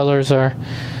 like the colors are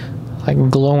like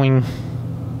glowing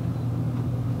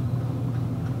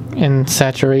in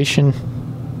saturation.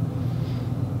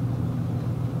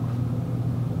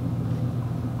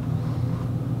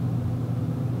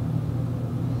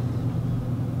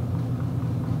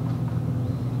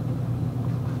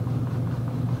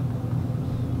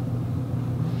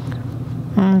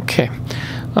 Okay,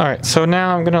 all right, so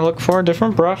now I'm gonna look for a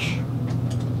different brush.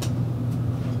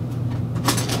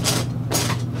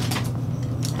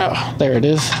 Oh, there it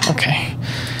is. Okay,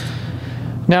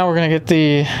 now we're gonna get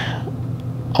the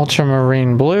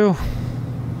ultramarine blue,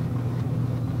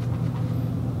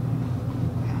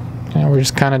 and we're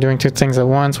just kind of doing two things at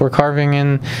once. We're carving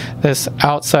in this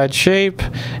outside shape,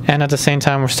 and at the same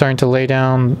time we're starting to lay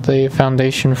down the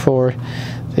foundation for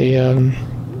the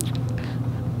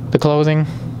clothing.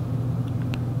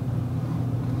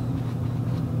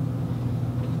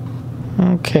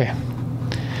 Okay,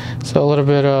 so a little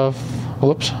bit of,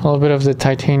 whoops, a little bit of the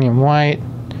titanium white.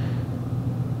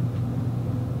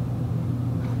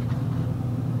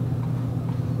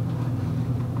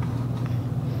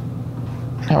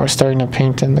 Now we're starting to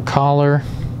paint in the collar.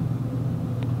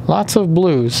 Lots of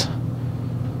blues.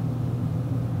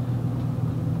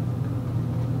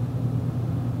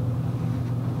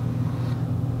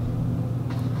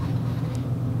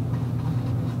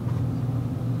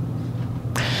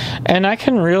 And I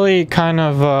can really kind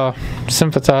of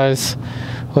sympathize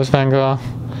with Van Gogh.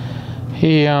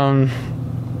 He, yeah,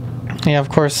 of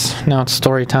course, now it's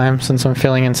story time since I'm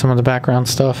filling in some of the background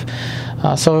stuff.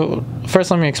 So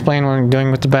first let me explain what I'm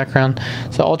doing with the background.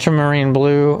 So ultramarine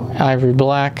blue, ivory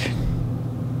black.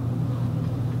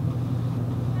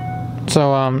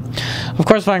 So, of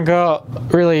course, Van Gogh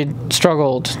really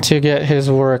struggled to get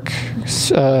his work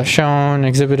shown,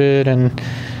 exhibited, and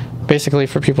basically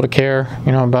for people to care,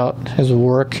 about his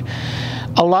work.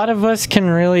 A lot of us can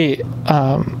really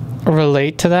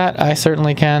relate to that. I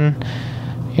certainly can.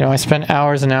 I spent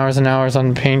hours and hours and hours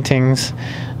on paintings,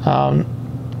 and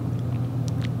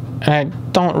I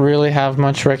don't really have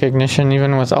much recognition,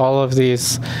 even with all of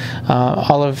these,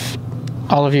 all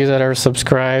all of you that are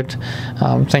subscribed.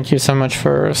 Thank you so much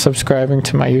for subscribing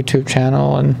to my YouTube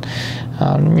channel and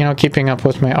you know, keeping up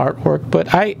with my artwork.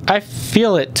 But I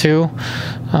feel it too,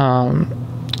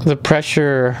 the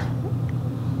pressure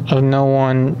of no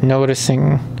one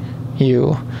noticing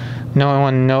you, no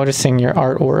one noticing your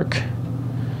artwork,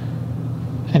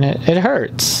 and it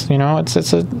hurts. You know,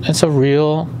 it's a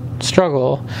real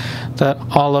struggle that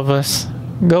all of us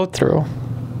go through.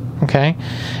 Okay,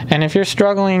 and if you're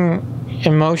struggling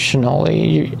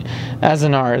emotionally as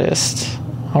an artist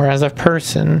or as a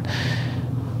person,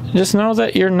 just know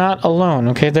that you're not alone.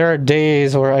 Okay, there are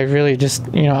days where I really just,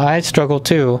 you know, I struggle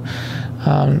too,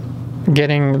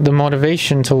 getting the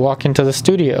motivation to walk into the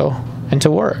studio and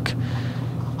to work.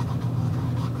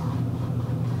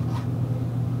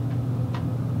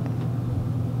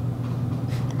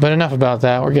 But enough about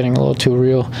that. We're getting a little too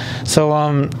real. So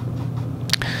I'm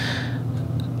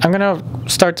gonna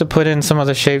start to put in some of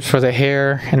the shapes for the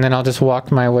hair, and then I'll just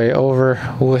walk my way over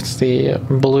with the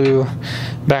blue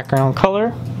background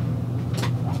color.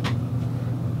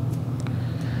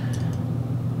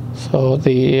 So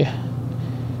the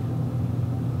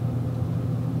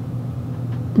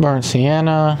burnt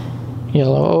sienna,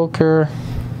 yellow ochre,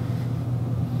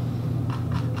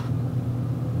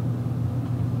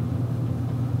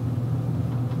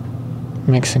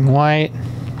 mixing white,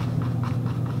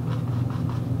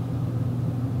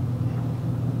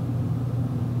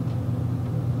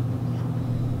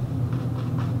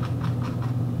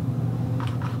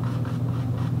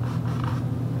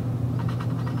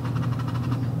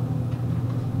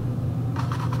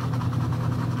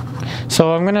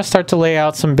 so I'm going to start to lay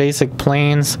out some basic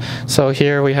planes. So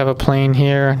here we have a plane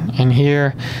here,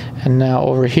 and now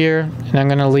over here, and I'm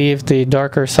going to leave the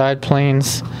darker side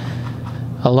planes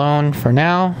alone for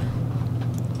now.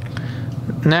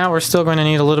 Now we're still going to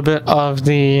need a little bit of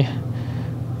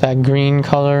that green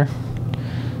color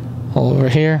over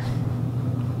here,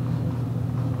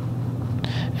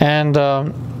 and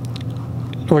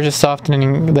we're just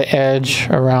softening the edge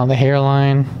around the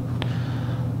hairline.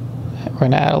 We're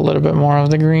going to add a little bit more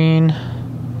of the green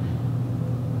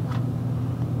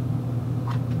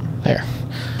there.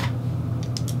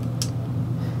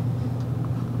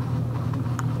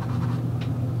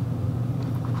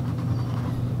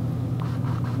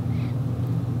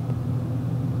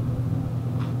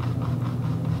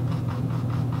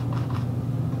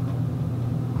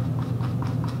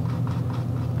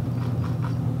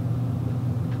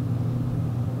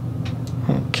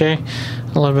 Okay,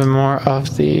 a little bit more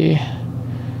of the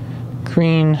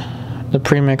green, the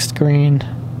pre-mixed green,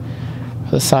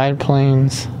 the side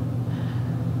planes.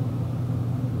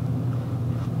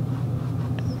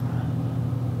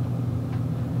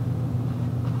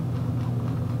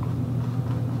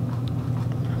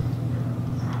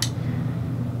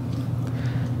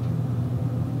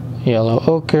 Yellow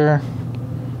ochre,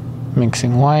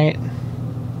 mixing white.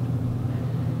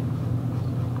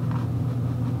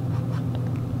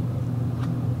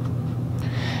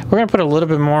 We're going to put a little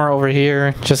bit more over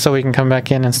here just so we can come back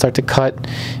in and start to cut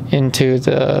into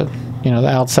the, you know, the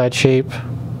outside shape.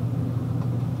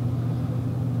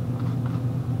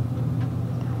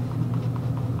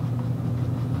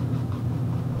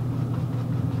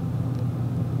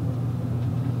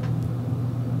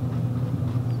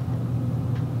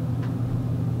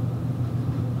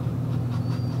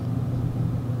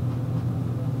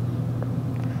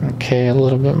 Okay, a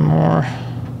little bit more.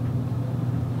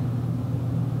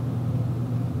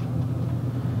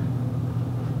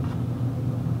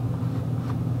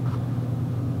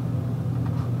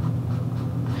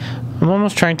 I'm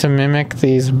almost trying to mimic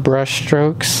these brush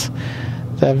strokes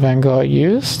that Van Gogh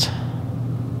used.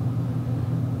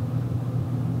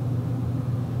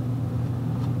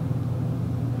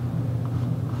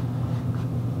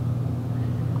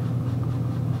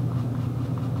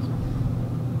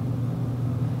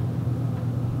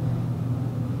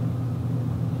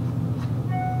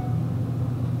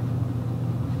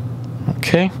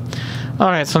 Okay.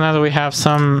 Alright, so now that we have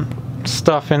some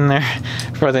stuff in there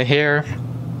for the hair.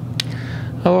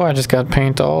 Oh, I just got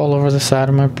paint all over the side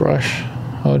of my brush.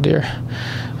 Oh dear.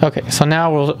 Okay, so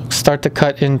now we'll start to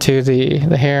cut into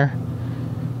the hair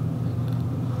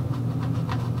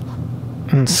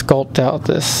and sculpt out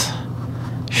this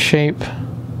shape.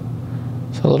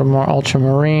 So a little more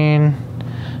ultramarine,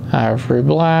 ivory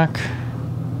black.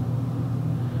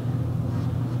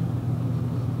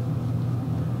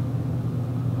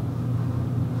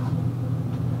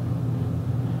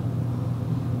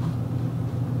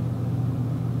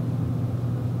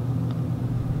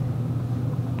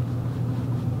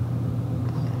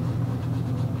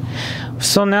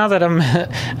 So now that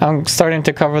I'm starting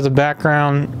to cover the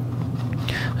background,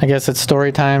 I guess it's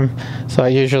story time. So I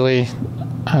usually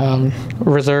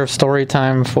reserve story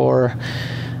time for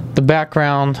the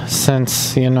background,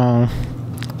 since, you know,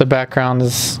 the background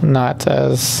is not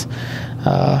as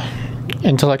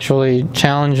intellectually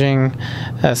challenging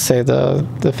as, say,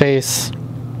 the face.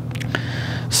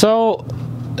 So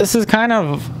this is kind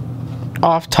of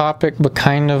off topic, but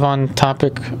kind of on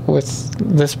topic with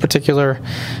this particular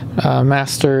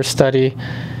master study.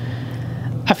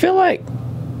 I feel like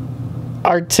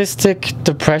artistic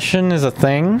depression is a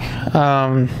thing.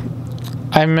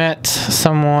 I met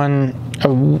someone, a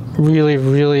really,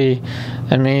 really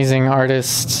amazing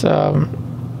artist, a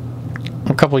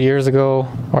couple years ago,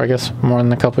 or I guess more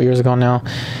than a couple years ago now,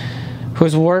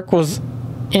 whose work was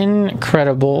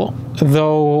incredible,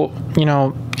 though, you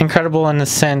know, incredible in the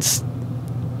sense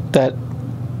that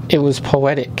it was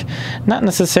poetic, not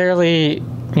necessarily,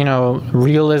 you know,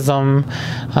 realism.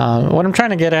 What I'm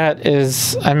trying to get at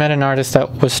is, I met an artist that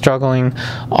was struggling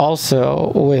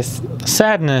also with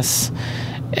sadness,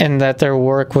 and that their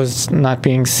work was not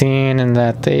being seen, and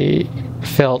that they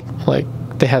felt like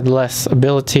they had less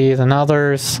ability than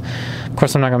others. Of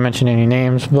course, I'm not going to mention any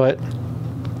names, but,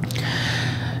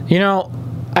 you know,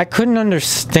 I couldn't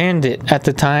understand it at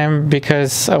the time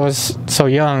because I was so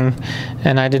young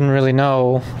and I didn't really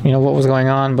know, you know, what was going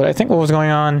on. But I think what was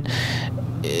going on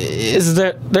is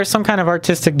that there's some kind of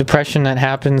artistic depression that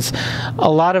happens.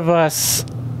 A lot of us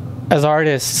as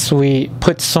artists, we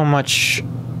put so much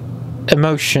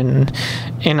emotion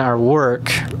in our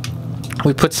work.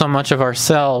 We put so much of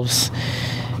ourselves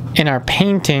in our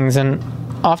paintings, and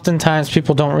oftentimes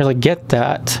people don't really get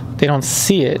that. They don't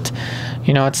see it.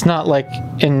 You know, it's not like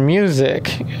in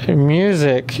music.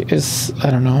 Music is, I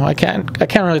don't know, I can't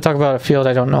really talk about a field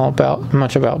I don't know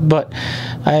much about, but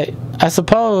I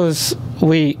suppose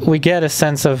we get a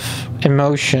sense of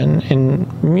emotion in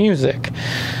music.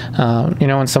 You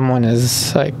know, when someone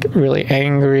is like really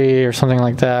angry or something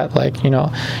like that, like, you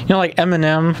know, like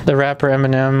Eminem, the rapper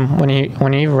Eminem,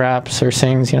 when he raps or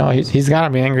sings, you know, he's got to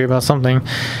be angry about something.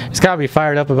 He's got to be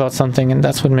fired up about something, and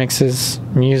that's what makes his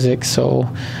music so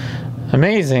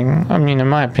amazing, I mean, in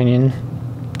my opinion.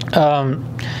 And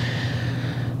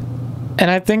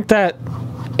I think that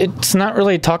it's not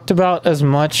really talked about as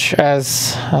much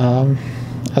as I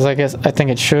guess I think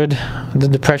it should. The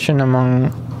depression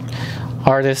among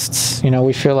artists, you know,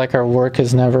 we feel like our work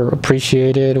is never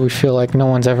appreciated. We feel like no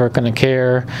one's ever going to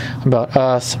care about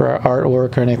us or our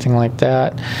artwork or anything like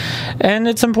that. And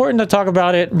it's important to talk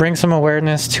about it, bring some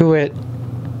awareness to it.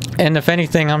 And if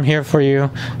anything, I'm here for you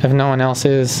if no one else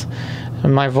is.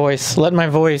 My voice, let my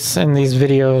voice in these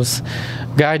videos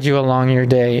guide you along your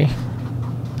day.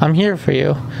 I'm here for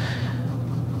you.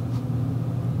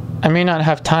 I may not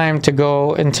have time to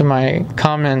go into my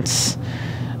comments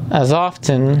as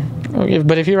often,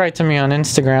 but if you write to me on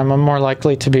Instagram, I'm more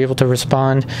likely to be able to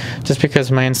respond, just because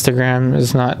my Instagram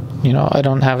is not, you know, I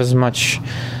don't have as much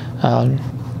as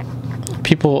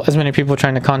many people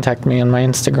trying to contact me on my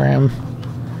Instagram.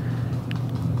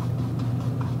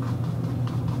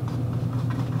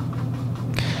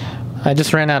 I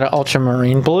just ran out of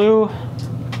ultramarine blue.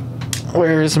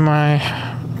 Where is my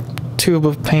tube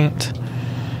of paint?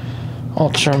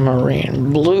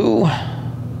 Ultramarine blue.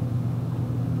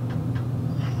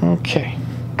 Okay.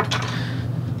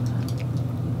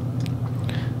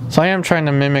 So I am trying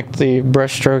to mimic the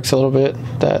brush strokes a little bit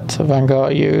that Van Gogh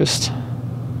used.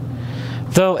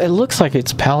 Though it looks like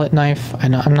it's palette knife.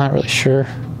 I'm not really sure.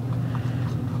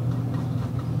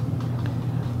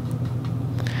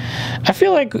 I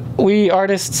feel like we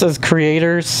artists as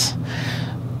creators,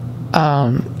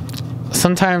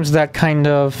 sometimes that kind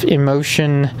of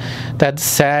emotion, that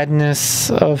sadness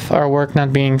of our work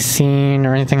not being seen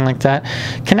or anything like that,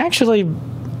 can actually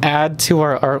add to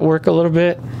our artwork a little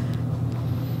bit.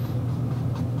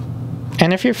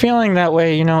 And if you're feeling that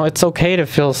way, you know, it's okay to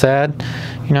feel sad.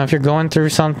 You know, if you're going through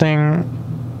something,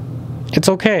 it's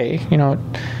okay. You know,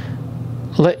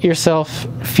 let yourself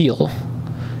feel.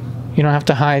 You don't have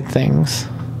to hide things.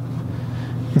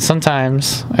 And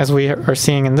sometimes, as we are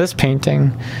seeing in this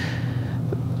painting,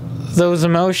 those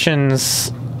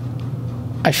emotions,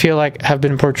 I feel like, have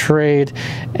been portrayed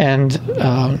and,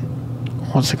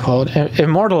 what's it called,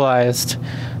 immortalized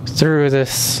through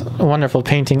this wonderful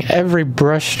painting. Every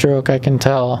brush stroke, I can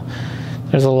tell,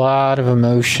 there's a lot of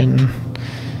emotion.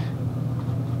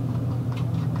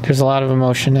 There's a lot of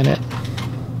emotion in it.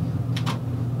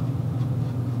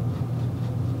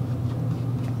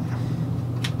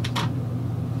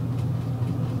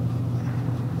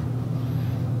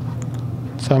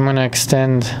 So I'm going to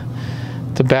extend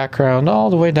the background all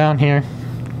the way down here.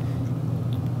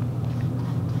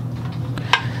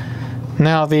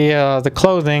 Now the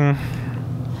clothing,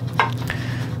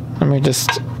 let me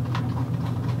just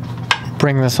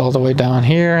bring this all the way down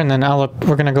here, and then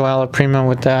we're gonna go alla prima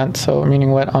with that, so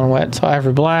meaning wet on wet. So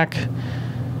ivory black,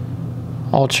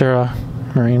 ultra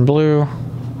marine blue,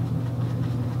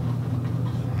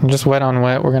 and just wet on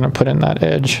wet, we're gonna put in that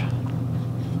edge.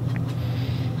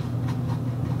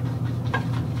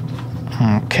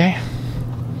 Okay.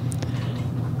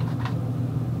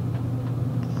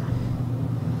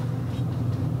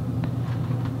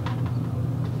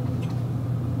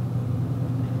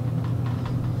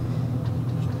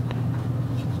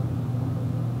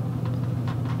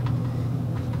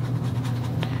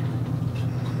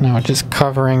 Now just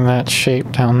covering that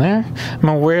shape down there. I'm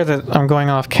aware that I'm going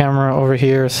off camera over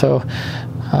here, so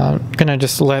I'm gonna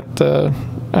just let the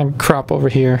crop over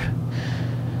here.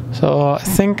 So I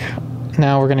think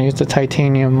now we're gonna use the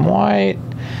titanium white,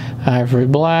 ivory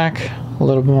black, a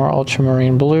little more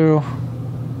ultramarine blue.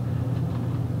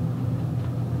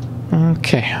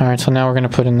 Okay, all right, so now we're gonna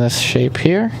put in this shape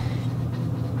here.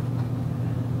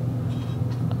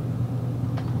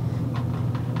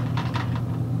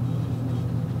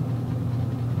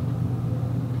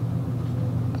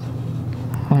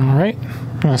 Alright,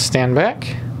 I'm going to stand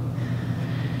back.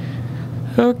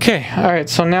 Okay, alright,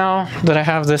 so now that I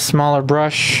have this smaller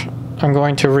brush, I'm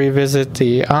going to revisit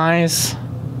the eyes.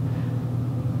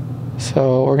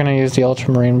 So we're going to use the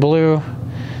ultramarine blue.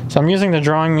 So I'm using the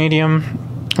drawing medium.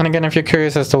 And again, if you're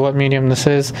curious as to what medium this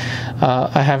is,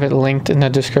 I have it linked in the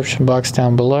description box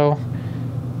down below.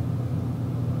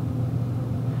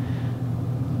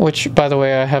 Which, by the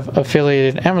way, I have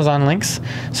affiliated Amazon links.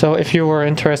 So if you were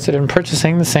interested in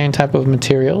purchasing the same type of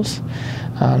materials,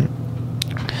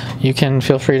 you can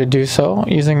feel free to do so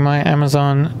using my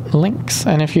Amazon links.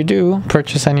 And if you do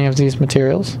purchase any of these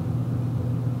materials,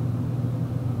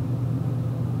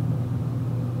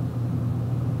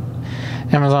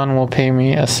 Amazon will pay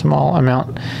me a small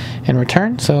amount in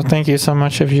return. So thank you so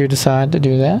much if you decide to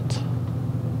do that.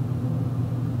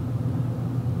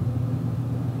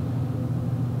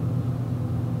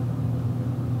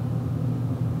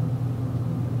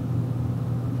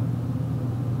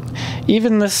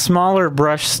 Even this smaller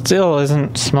brush still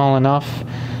isn't small enough,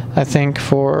 I think,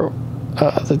 for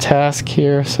the task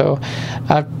here. So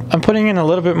I'm putting in a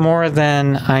little bit more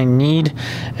than I need,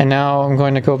 and now I'm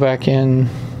going to go back in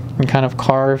and kind of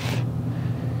carve.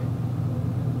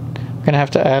 I'm going to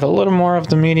have to add a little more of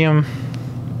the medium,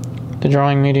 the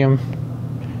drawing medium.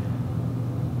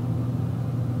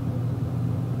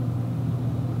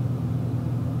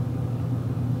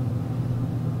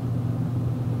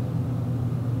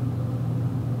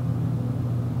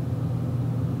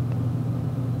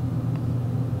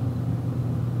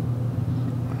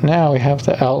 Now we have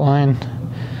the outline,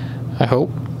 I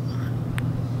hope.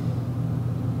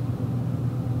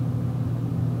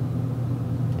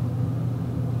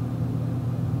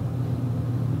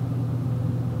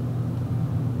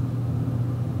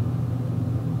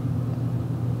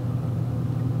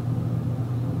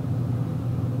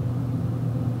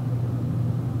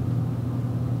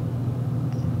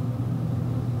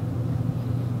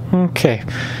 Okay,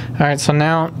 all right, so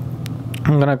now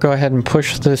I'm gonna go ahead and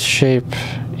push this shape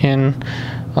in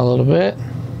a little bit.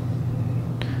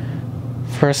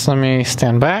 First, let me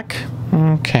stand back.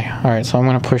 Okay, all right, so I'm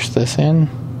gonna push this in.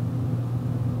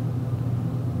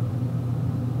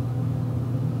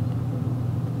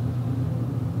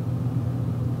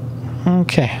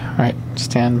 Okay, all right,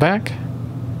 stand back.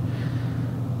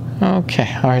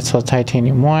 Okay, all right, so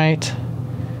titanium white.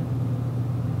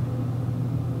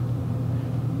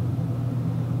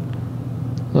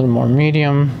 A little more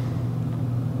medium.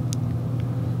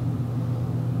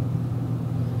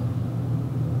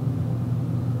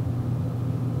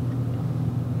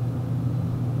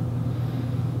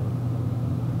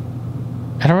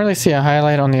 I don't really see a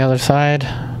highlight on the other side.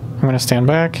 I'm going to stand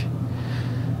back.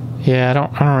 Yeah, I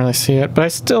don't really see it, but I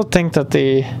still think that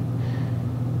the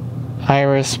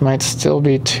iris might still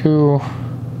be too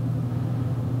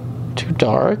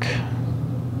dark.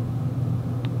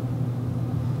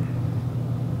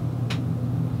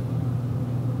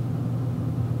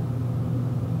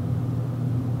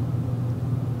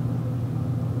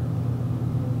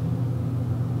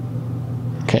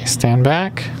 Okay, stand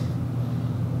back.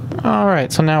 All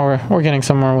right, so now we're getting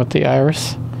somewhere with the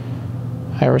irises.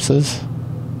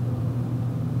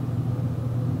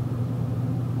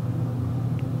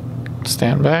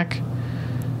 Stand back.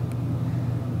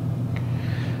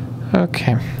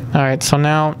 Okay. All right, so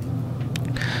now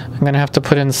I'm gonna have to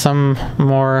put in some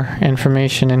more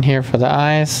information in here for the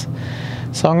eyes.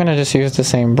 So I'm gonna just use the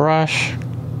same brush.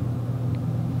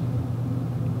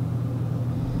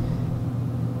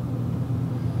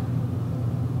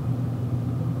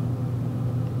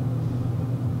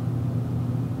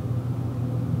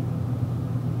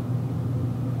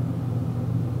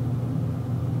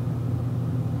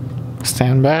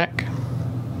 Stand back.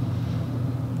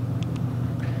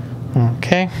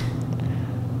 Okay.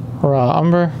 Raw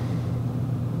umber.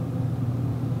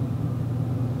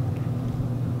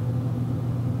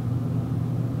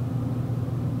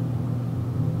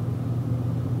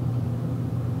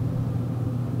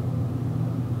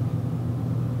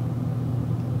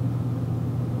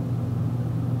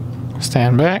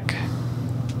 Stand back.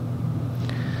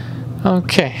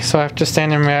 Okay, so after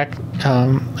standing back,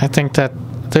 I think that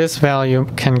this value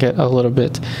can get a little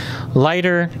bit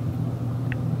lighter.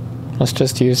 Let's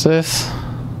just use this.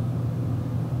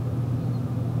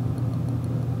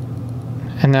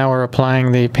 And now we're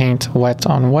applying the paint wet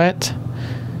on wet.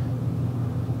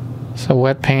 So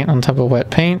wet paint on top of wet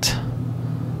paint.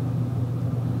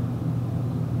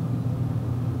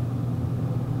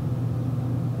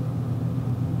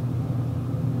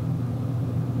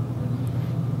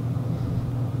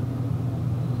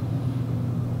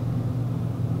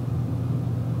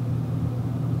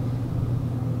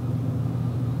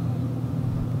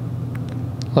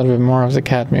 A little bit more of the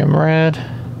cadmium red.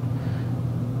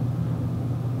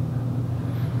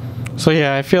 So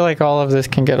yeah, I feel like all of this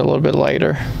can get a little bit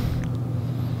lighter.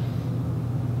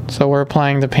 So we're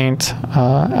applying the paint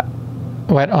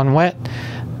wet on wet.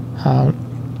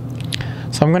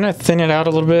 So I'm going to thin it out a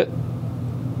little bit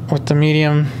with the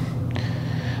medium.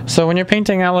 So when you're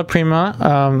painting alla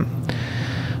prima,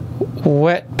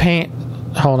 wet paint,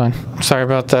 hold on, sorry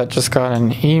about that, just got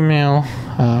an email.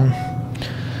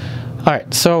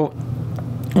 Alright, so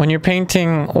when you're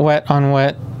painting wet on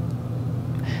wet,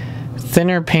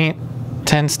 thinner paint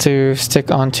tends to stick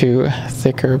onto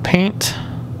thicker paint.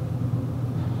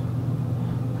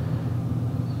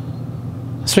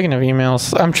 Speaking of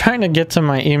emails, I'm trying to get to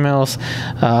my emails,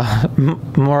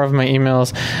 more of my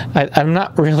emails. I'm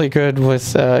not really good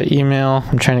with email.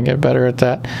 I'm trying to get better at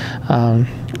that.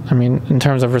 I mean, in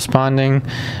terms of responding,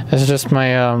 it's just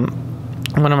my...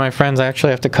 one of my friends, I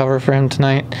actually have to cover for him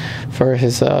tonight for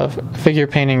his figure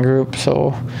painting group,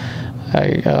 so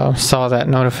I saw that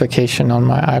notification on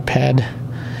my iPad.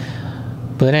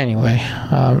 But anyway,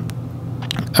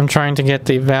 I'm trying to get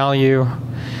the value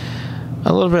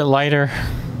a little bit lighter.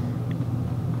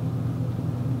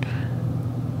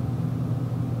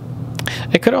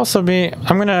 It could also be,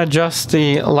 I'm going to adjust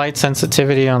the light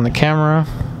sensitivity on the camera.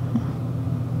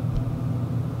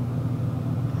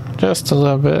 Just a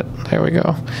little bit. There we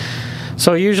go.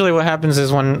 So usually what happens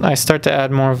is when I start to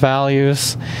add more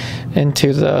values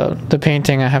into the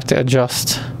painting, I have to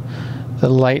adjust the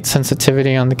light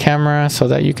sensitivity on the camera so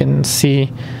that you can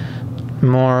see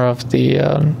more of the,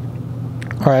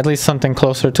 or at least something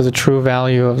closer to the true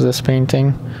value of this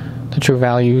painting, the true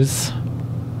values.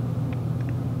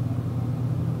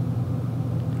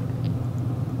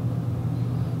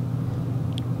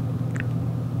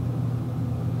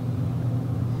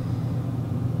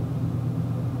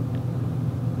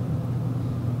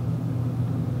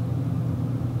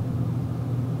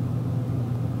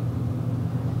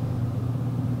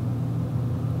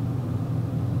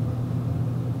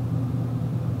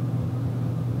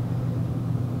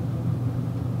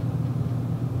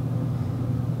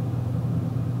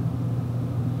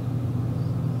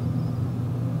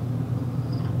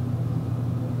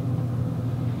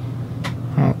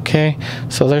 Okay,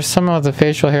 so there's some of the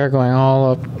facial hair going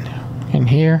all up in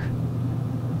here,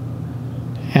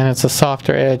 and it's a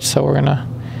softer edge, so we're gonna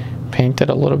paint it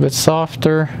a little bit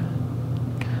softer.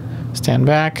 Stand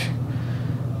back,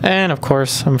 and of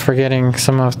course I'm forgetting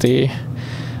some of the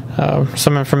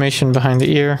some information behind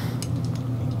the ear.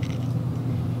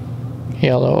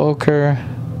 Yellow ochre.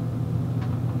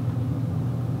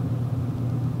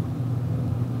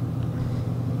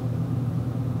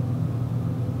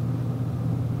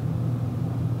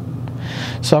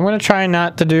 So I'm going to try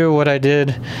not to do what I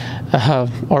did,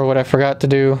 or what I forgot to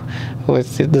do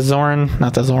with the Zorn,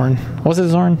 not the Zorn, was it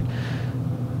Zorn?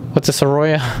 What's the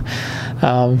Soroya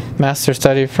master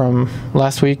study from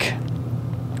last week?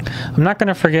 I'm not going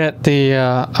to forget the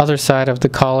other side of the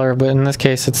collar, but in this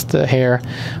case it's the hair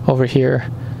over here.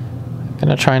 I'm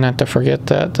going to try not to forget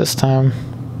that this time.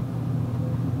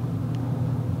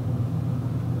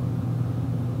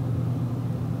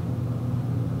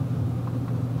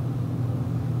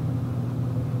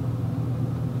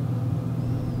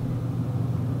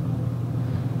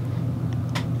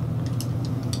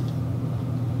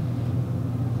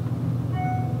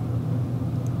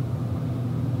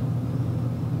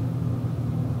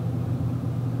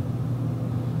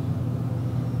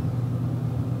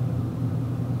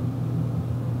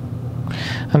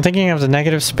 I'm thinking of the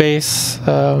negative space,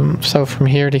 so from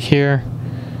here to here.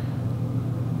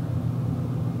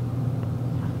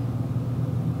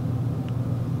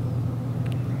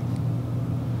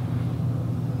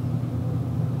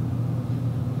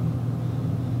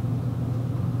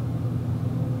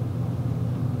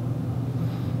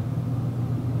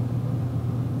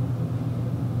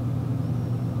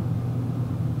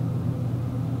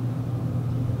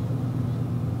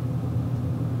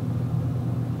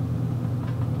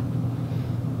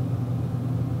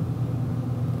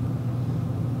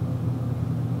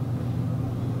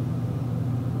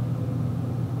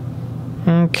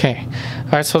 Okay.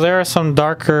 Alright, so there are some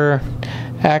darker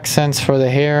accents for the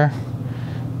hair.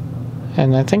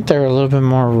 And I think they're a little bit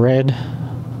more red.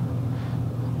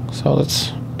 So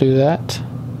let's do that.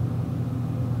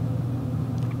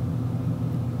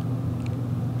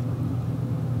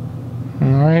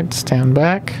 Alright, stand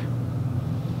back.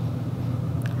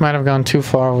 Might have gone too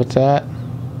far with that.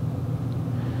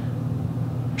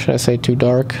 Should I say too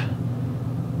dark?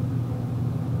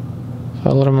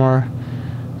 So a little more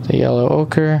the yellow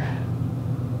ochre.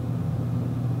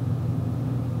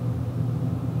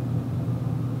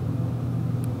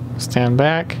 Stand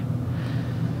back.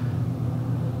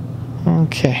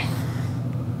 Okay.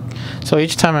 So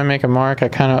each time I make a mark,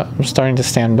 I'm starting to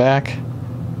stand back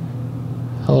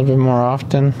a little bit more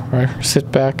often, or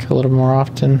sit back a little more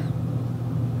often.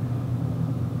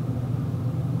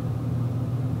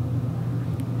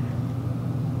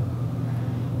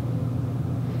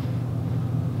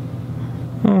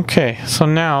 Okay, so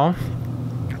now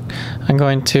I'm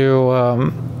going to,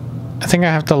 I think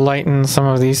I have to lighten some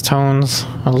of these tones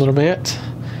a little bit.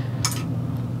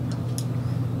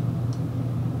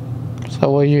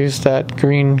 So we'll use that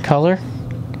green color.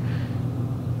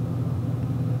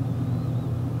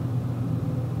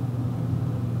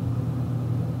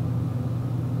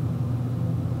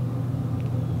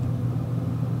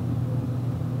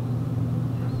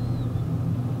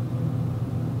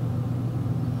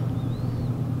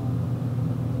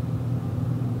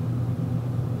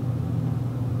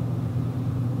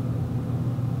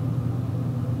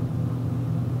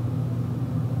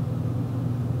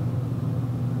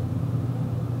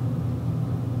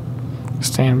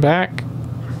 Stand back.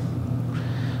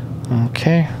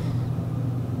 Okay.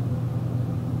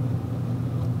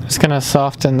 Just gonna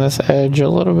soften this edge a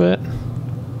little bit.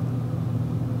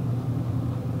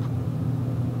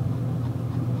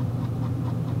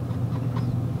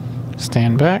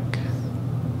 Stand back.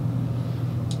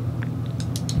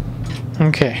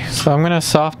 Okay, so I'm gonna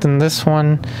soften this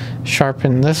one,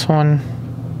 sharpen this one.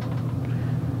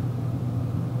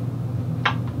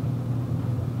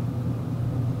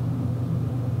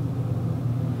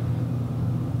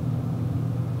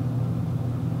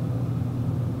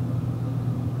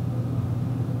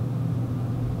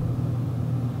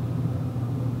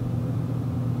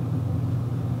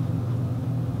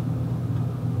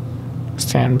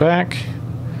 Stand back.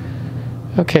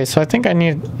 Okay, so I think I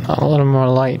need a little more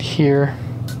light here.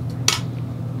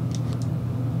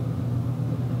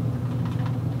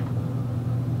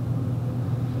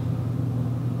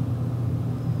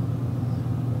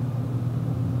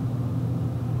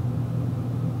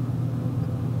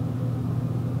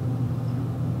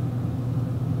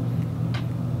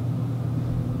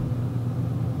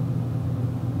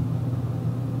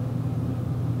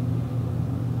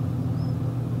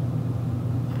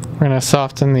 We're going to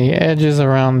soften the edges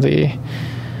around the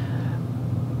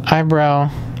eyebrow,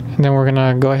 and then we're going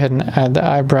to go ahead and add the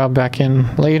eyebrow back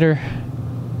in later.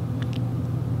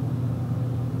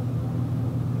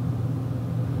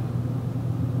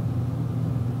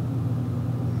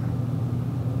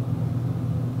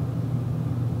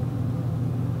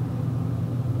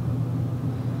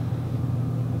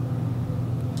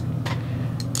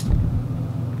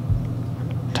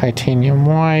 Titanium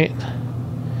white.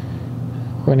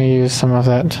 We're going to use some of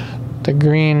that, the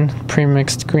green,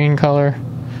 pre-mixed green color,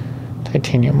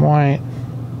 titanium white.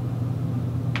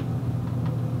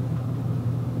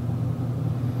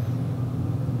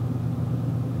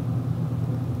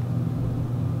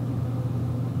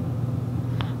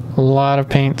 A lot of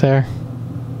paint there.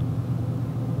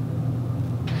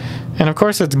 And of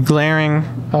course it's glaring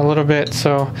a little bit,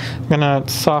 so I'm going to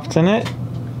soften it.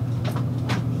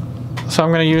 So I'm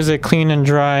going to use a clean and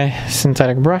dry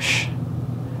synthetic brush.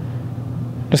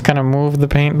 Just kind of move the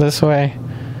paint this way,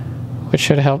 which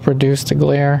should help reduce the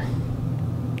glare.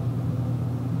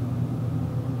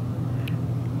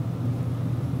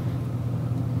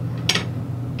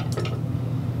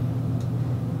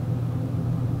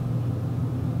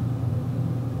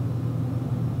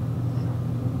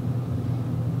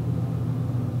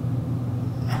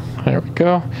 There we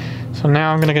go. So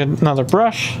now I'm going to get another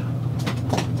brush.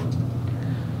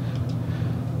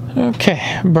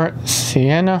 Okay, burnt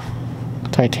sienna.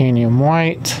 Titanium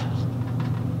white.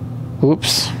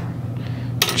 Oops.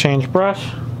 Change brush.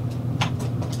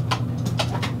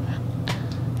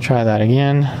 Try that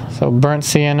again. So burnt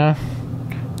sienna.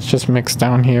 It's just mixed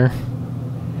down here.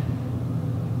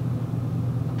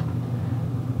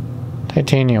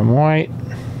 Titanium white.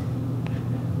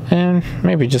 And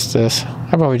maybe just this.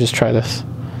 How about we just try this?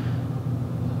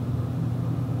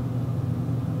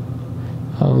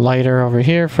 A lighter over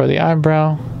here for the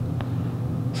eyebrow.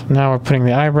 So now we're putting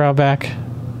the eyebrow back.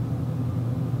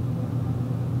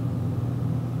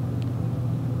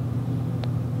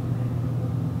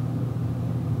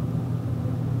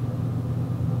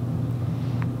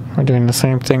 We're doing the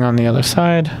same thing on the other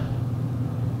side.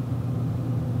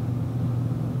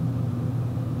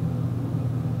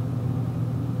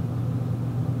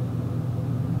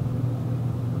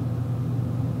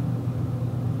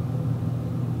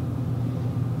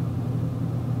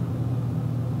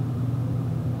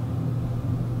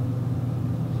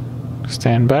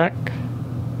 Stand back.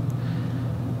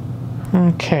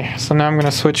 Okay, so now I'm going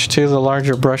to switch to the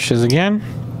larger brushes again.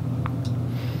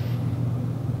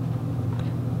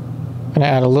 I'm going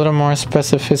to add a little more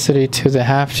specificity to the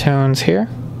halftones here.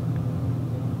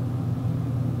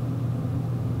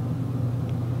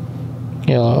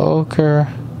 Yellow ochre,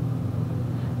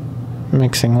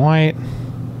 mixing white.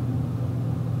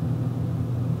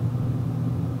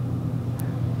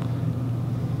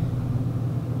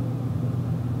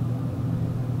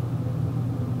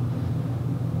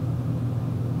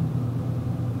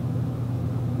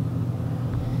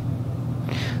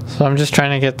 So I'm just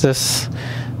trying to get this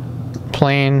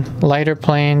plane, lighter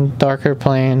plane, darker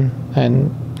plane,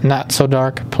 and not so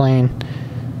dark plane,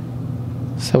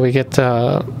 so we get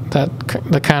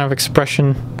the kind of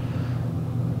expression.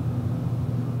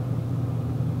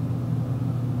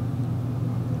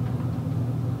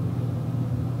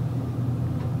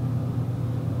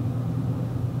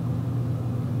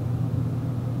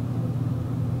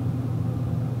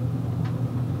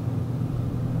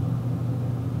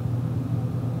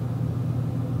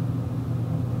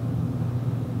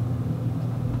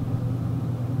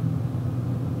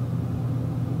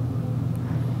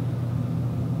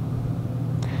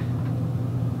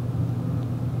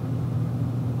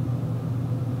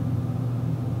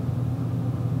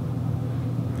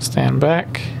 Stand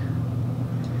back.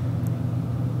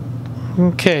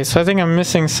 Okay, so I think I'm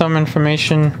missing some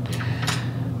information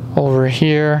over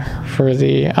here for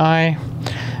the eye,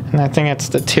 and I think it's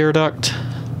the tear duct.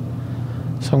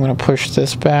 So I'm going to push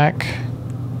this back.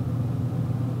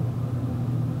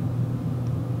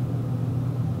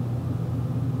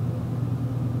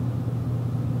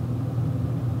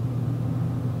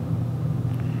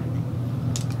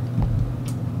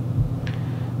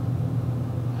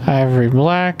 Ivory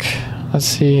black, let's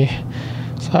see,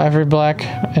 so ivory black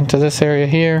into this area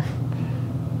here.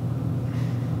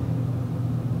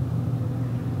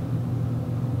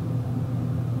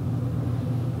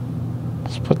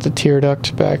 Let's put the tear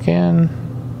duct back in.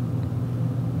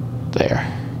 There.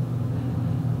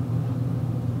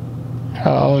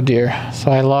 Oh dear,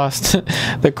 so I lost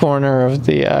the corner of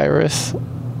the iris.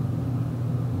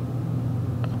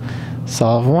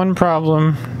 Solve one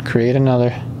problem, create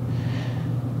another.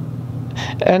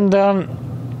 And,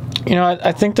 you know,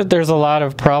 I think that there's a lot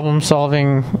of problem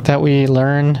solving that we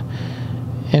learn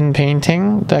in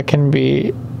painting that can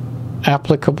be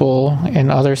applicable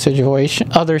in other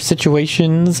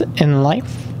situations in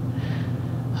life.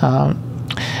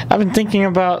 I've been thinking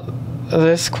about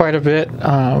this quite a bit.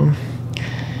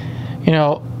 You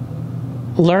know,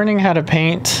 learning how to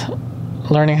paint,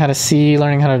 learning how to see,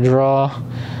 learning how to draw.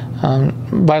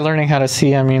 By learning how to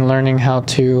see, I mean learning how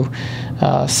to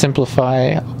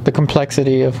simplify the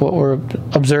complexity of what we're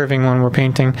observing when we're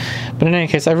painting. But in any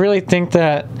case, I really think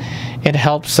that it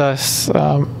helps us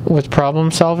with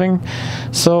problem solving.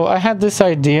 So I had this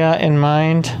idea in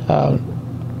mind.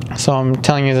 So I'm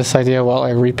telling you this idea while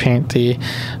I repaint the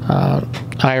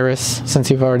iris,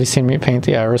 since you've already seen me paint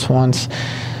the iris once.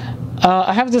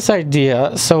 I have this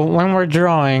idea. So when we're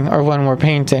drawing or when we're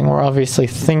painting, we're obviously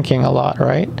thinking a lot,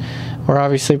 right? We're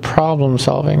obviously problem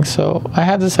solving. So I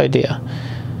had this idea.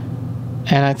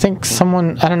 And I think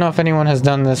someone, I don't know if anyone has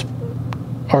done this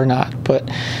or not, but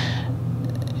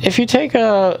if you take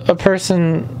a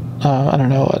person, I don't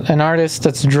know, an artist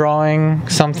that's drawing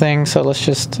something, so let's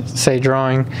just say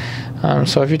drawing.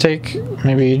 So if you take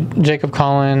maybe Jacob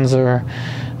Collins or,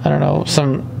 I don't know,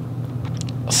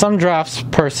 some drafts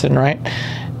person, right?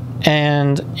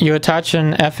 And you attach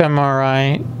an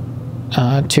fMRI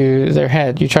to their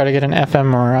head. You try to get an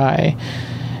fMRI,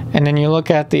 and then you look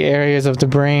at the areas of the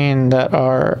brain that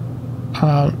are,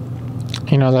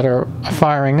 you know, that are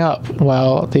firing up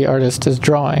while the artist is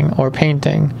drawing or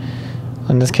painting.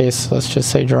 In this case, let's just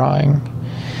say drawing.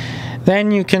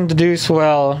 Then you can deduce,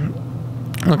 well,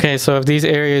 okay, so if these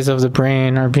areas of the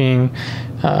brain are being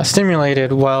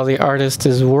stimulated while the artist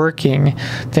is working,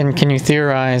 then can you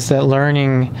theorize that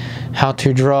learning how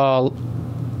to draw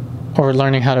or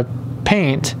learning how to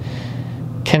paint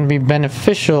can be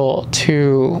beneficial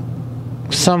to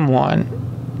someone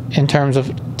in terms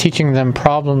of teaching them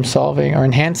problem solving or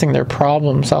enhancing their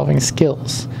problem solving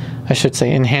skills? I should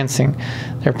say enhancing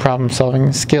their problem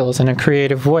solving skills in a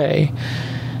creative way.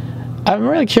 I'm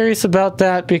really curious about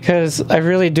that because I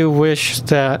really do wish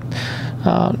that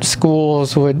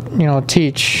schools would, you know,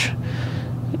 teach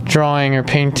drawing or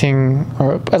painting,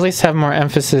 or at least have more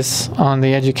emphasis on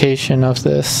the education of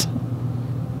this.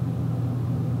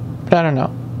 But I don't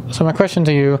know. So my question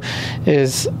to you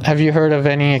is, have you heard of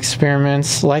any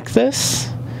experiments like this?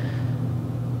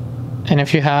 And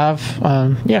if you have,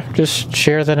 yeah, just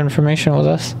share that information with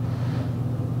us.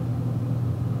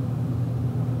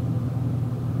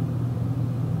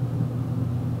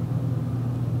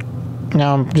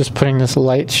 Now I'm just putting this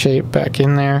light shape back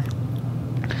in there.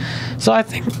 So I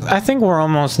think we're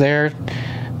almost there.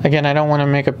 Again, I don't want to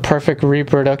make a perfect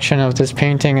reproduction of this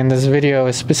painting, and this video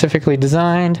is specifically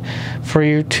designed for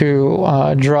you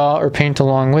to draw or paint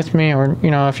along with me, or,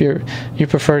 you know, if you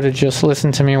prefer to just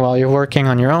listen to me while you're working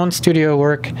on your own studio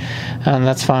work,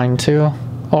 that's fine too.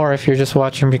 Or if you're just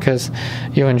watching because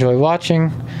you enjoy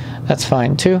watching, that's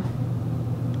fine too.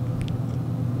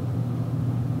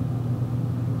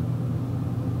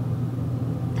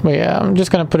 But yeah, I'm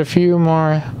just gonna put a few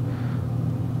more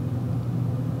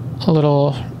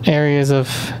little areas of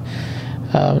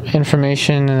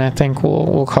information, and I think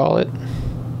we'll call it.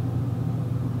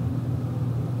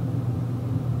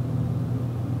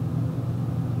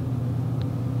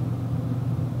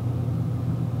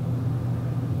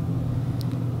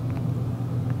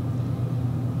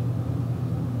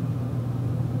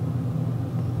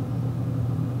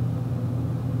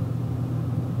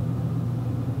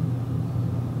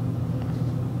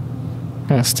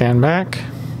 I'm gonna stand back.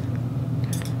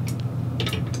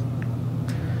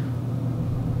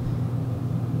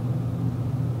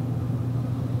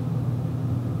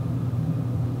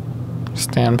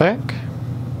 Stand back.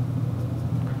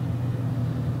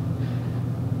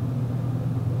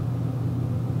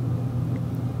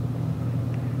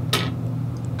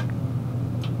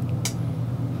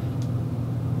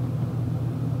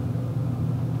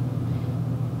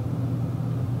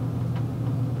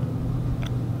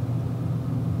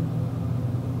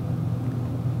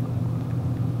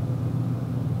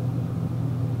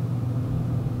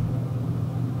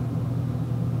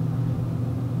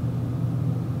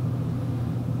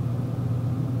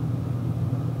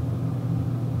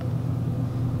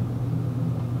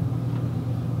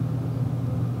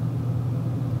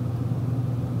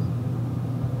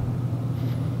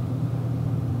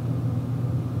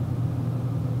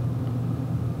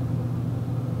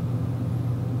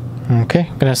 Okay,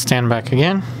 I'm gonna stand back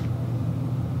again.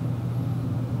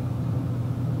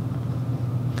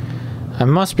 I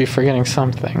must be forgetting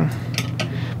something,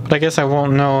 but I guess I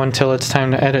won't know until it's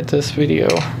time to edit this video.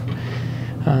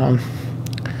 A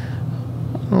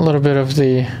little bit of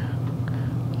the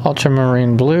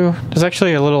ultramarine blue. There's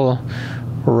actually a little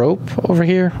rope over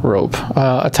here.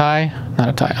 A tie, not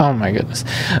a tie. Oh my goodness.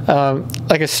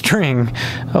 Like a string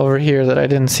over here that I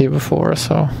didn't see before,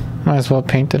 so might as well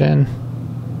paint it in.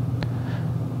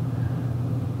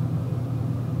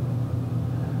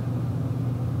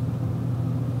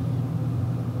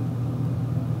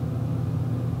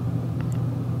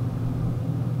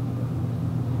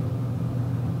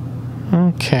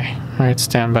 Okay, all right,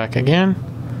 stand back again.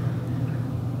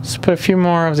 Let's put a few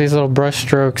more of these little brush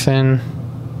strokes in.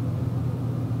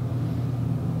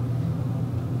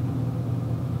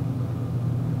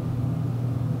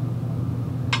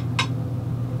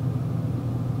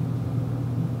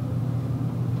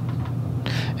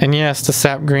 And yes, the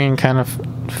sap green kind of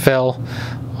fell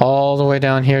all the way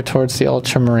down here towards the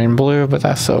ultramarine blue, but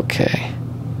that's okay.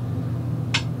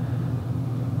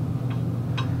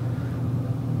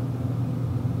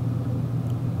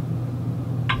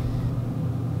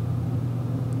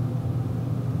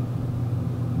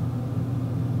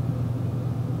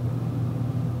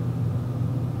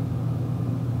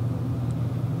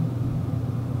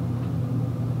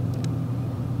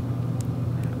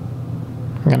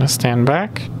 I'm gonna stand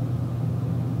back.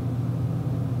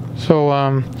 So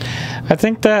I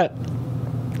think that,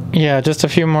 yeah, just a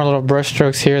few more little brush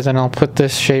strokes here, then I'll put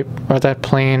this shape or that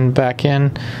plane back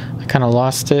in. I kind of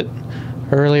lost it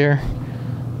earlier.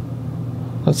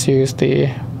 Let's use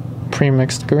the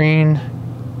pre-mixed green.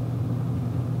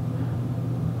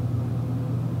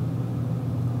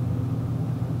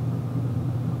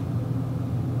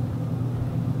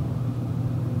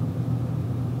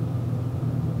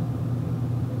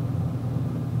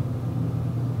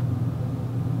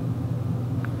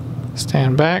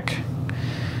 Stand back.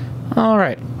 All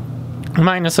right.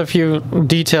 Minus a few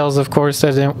details, of course,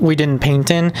 that we didn't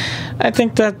paint in. I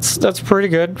think that's pretty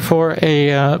good for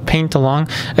a paint along.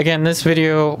 Again, this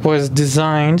video was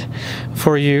designed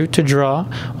for you to draw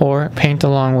or paint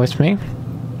along with me.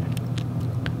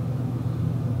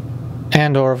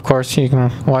 and or of course you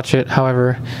can watch it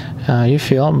however you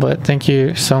feel. But thank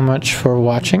you so much for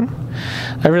watching.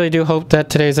 I really do hope that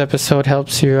today's episode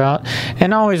helps you out.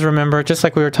 And always remember, just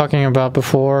like we were talking about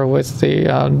before with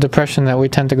the depression that we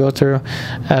tend to go through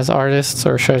as artists,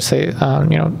 or should I say,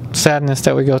 sadness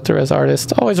that we go through as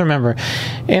artists, always remember,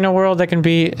 in a world that can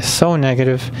be so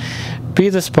negative, be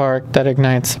the spark that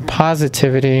ignites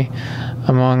positivity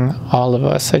among all of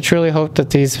us. I truly hope that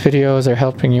these videos are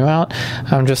helping you out.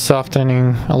 I'm just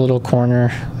softening a little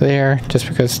corner there just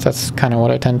because that's kind of what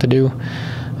I tend to do.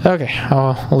 Okay,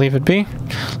 I'll leave it be.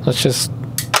 Let's just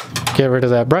get rid of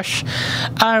that brush.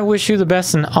 I wish you the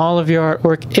best in all of your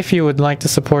artwork. If you would like to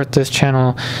support this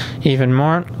channel even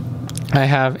more, I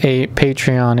have a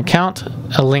Patreon account.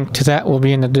 A link to that will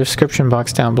be in the description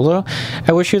box down below.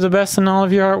 I wish you the best in all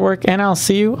of your artwork, and I'll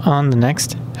see you on the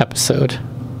next episode.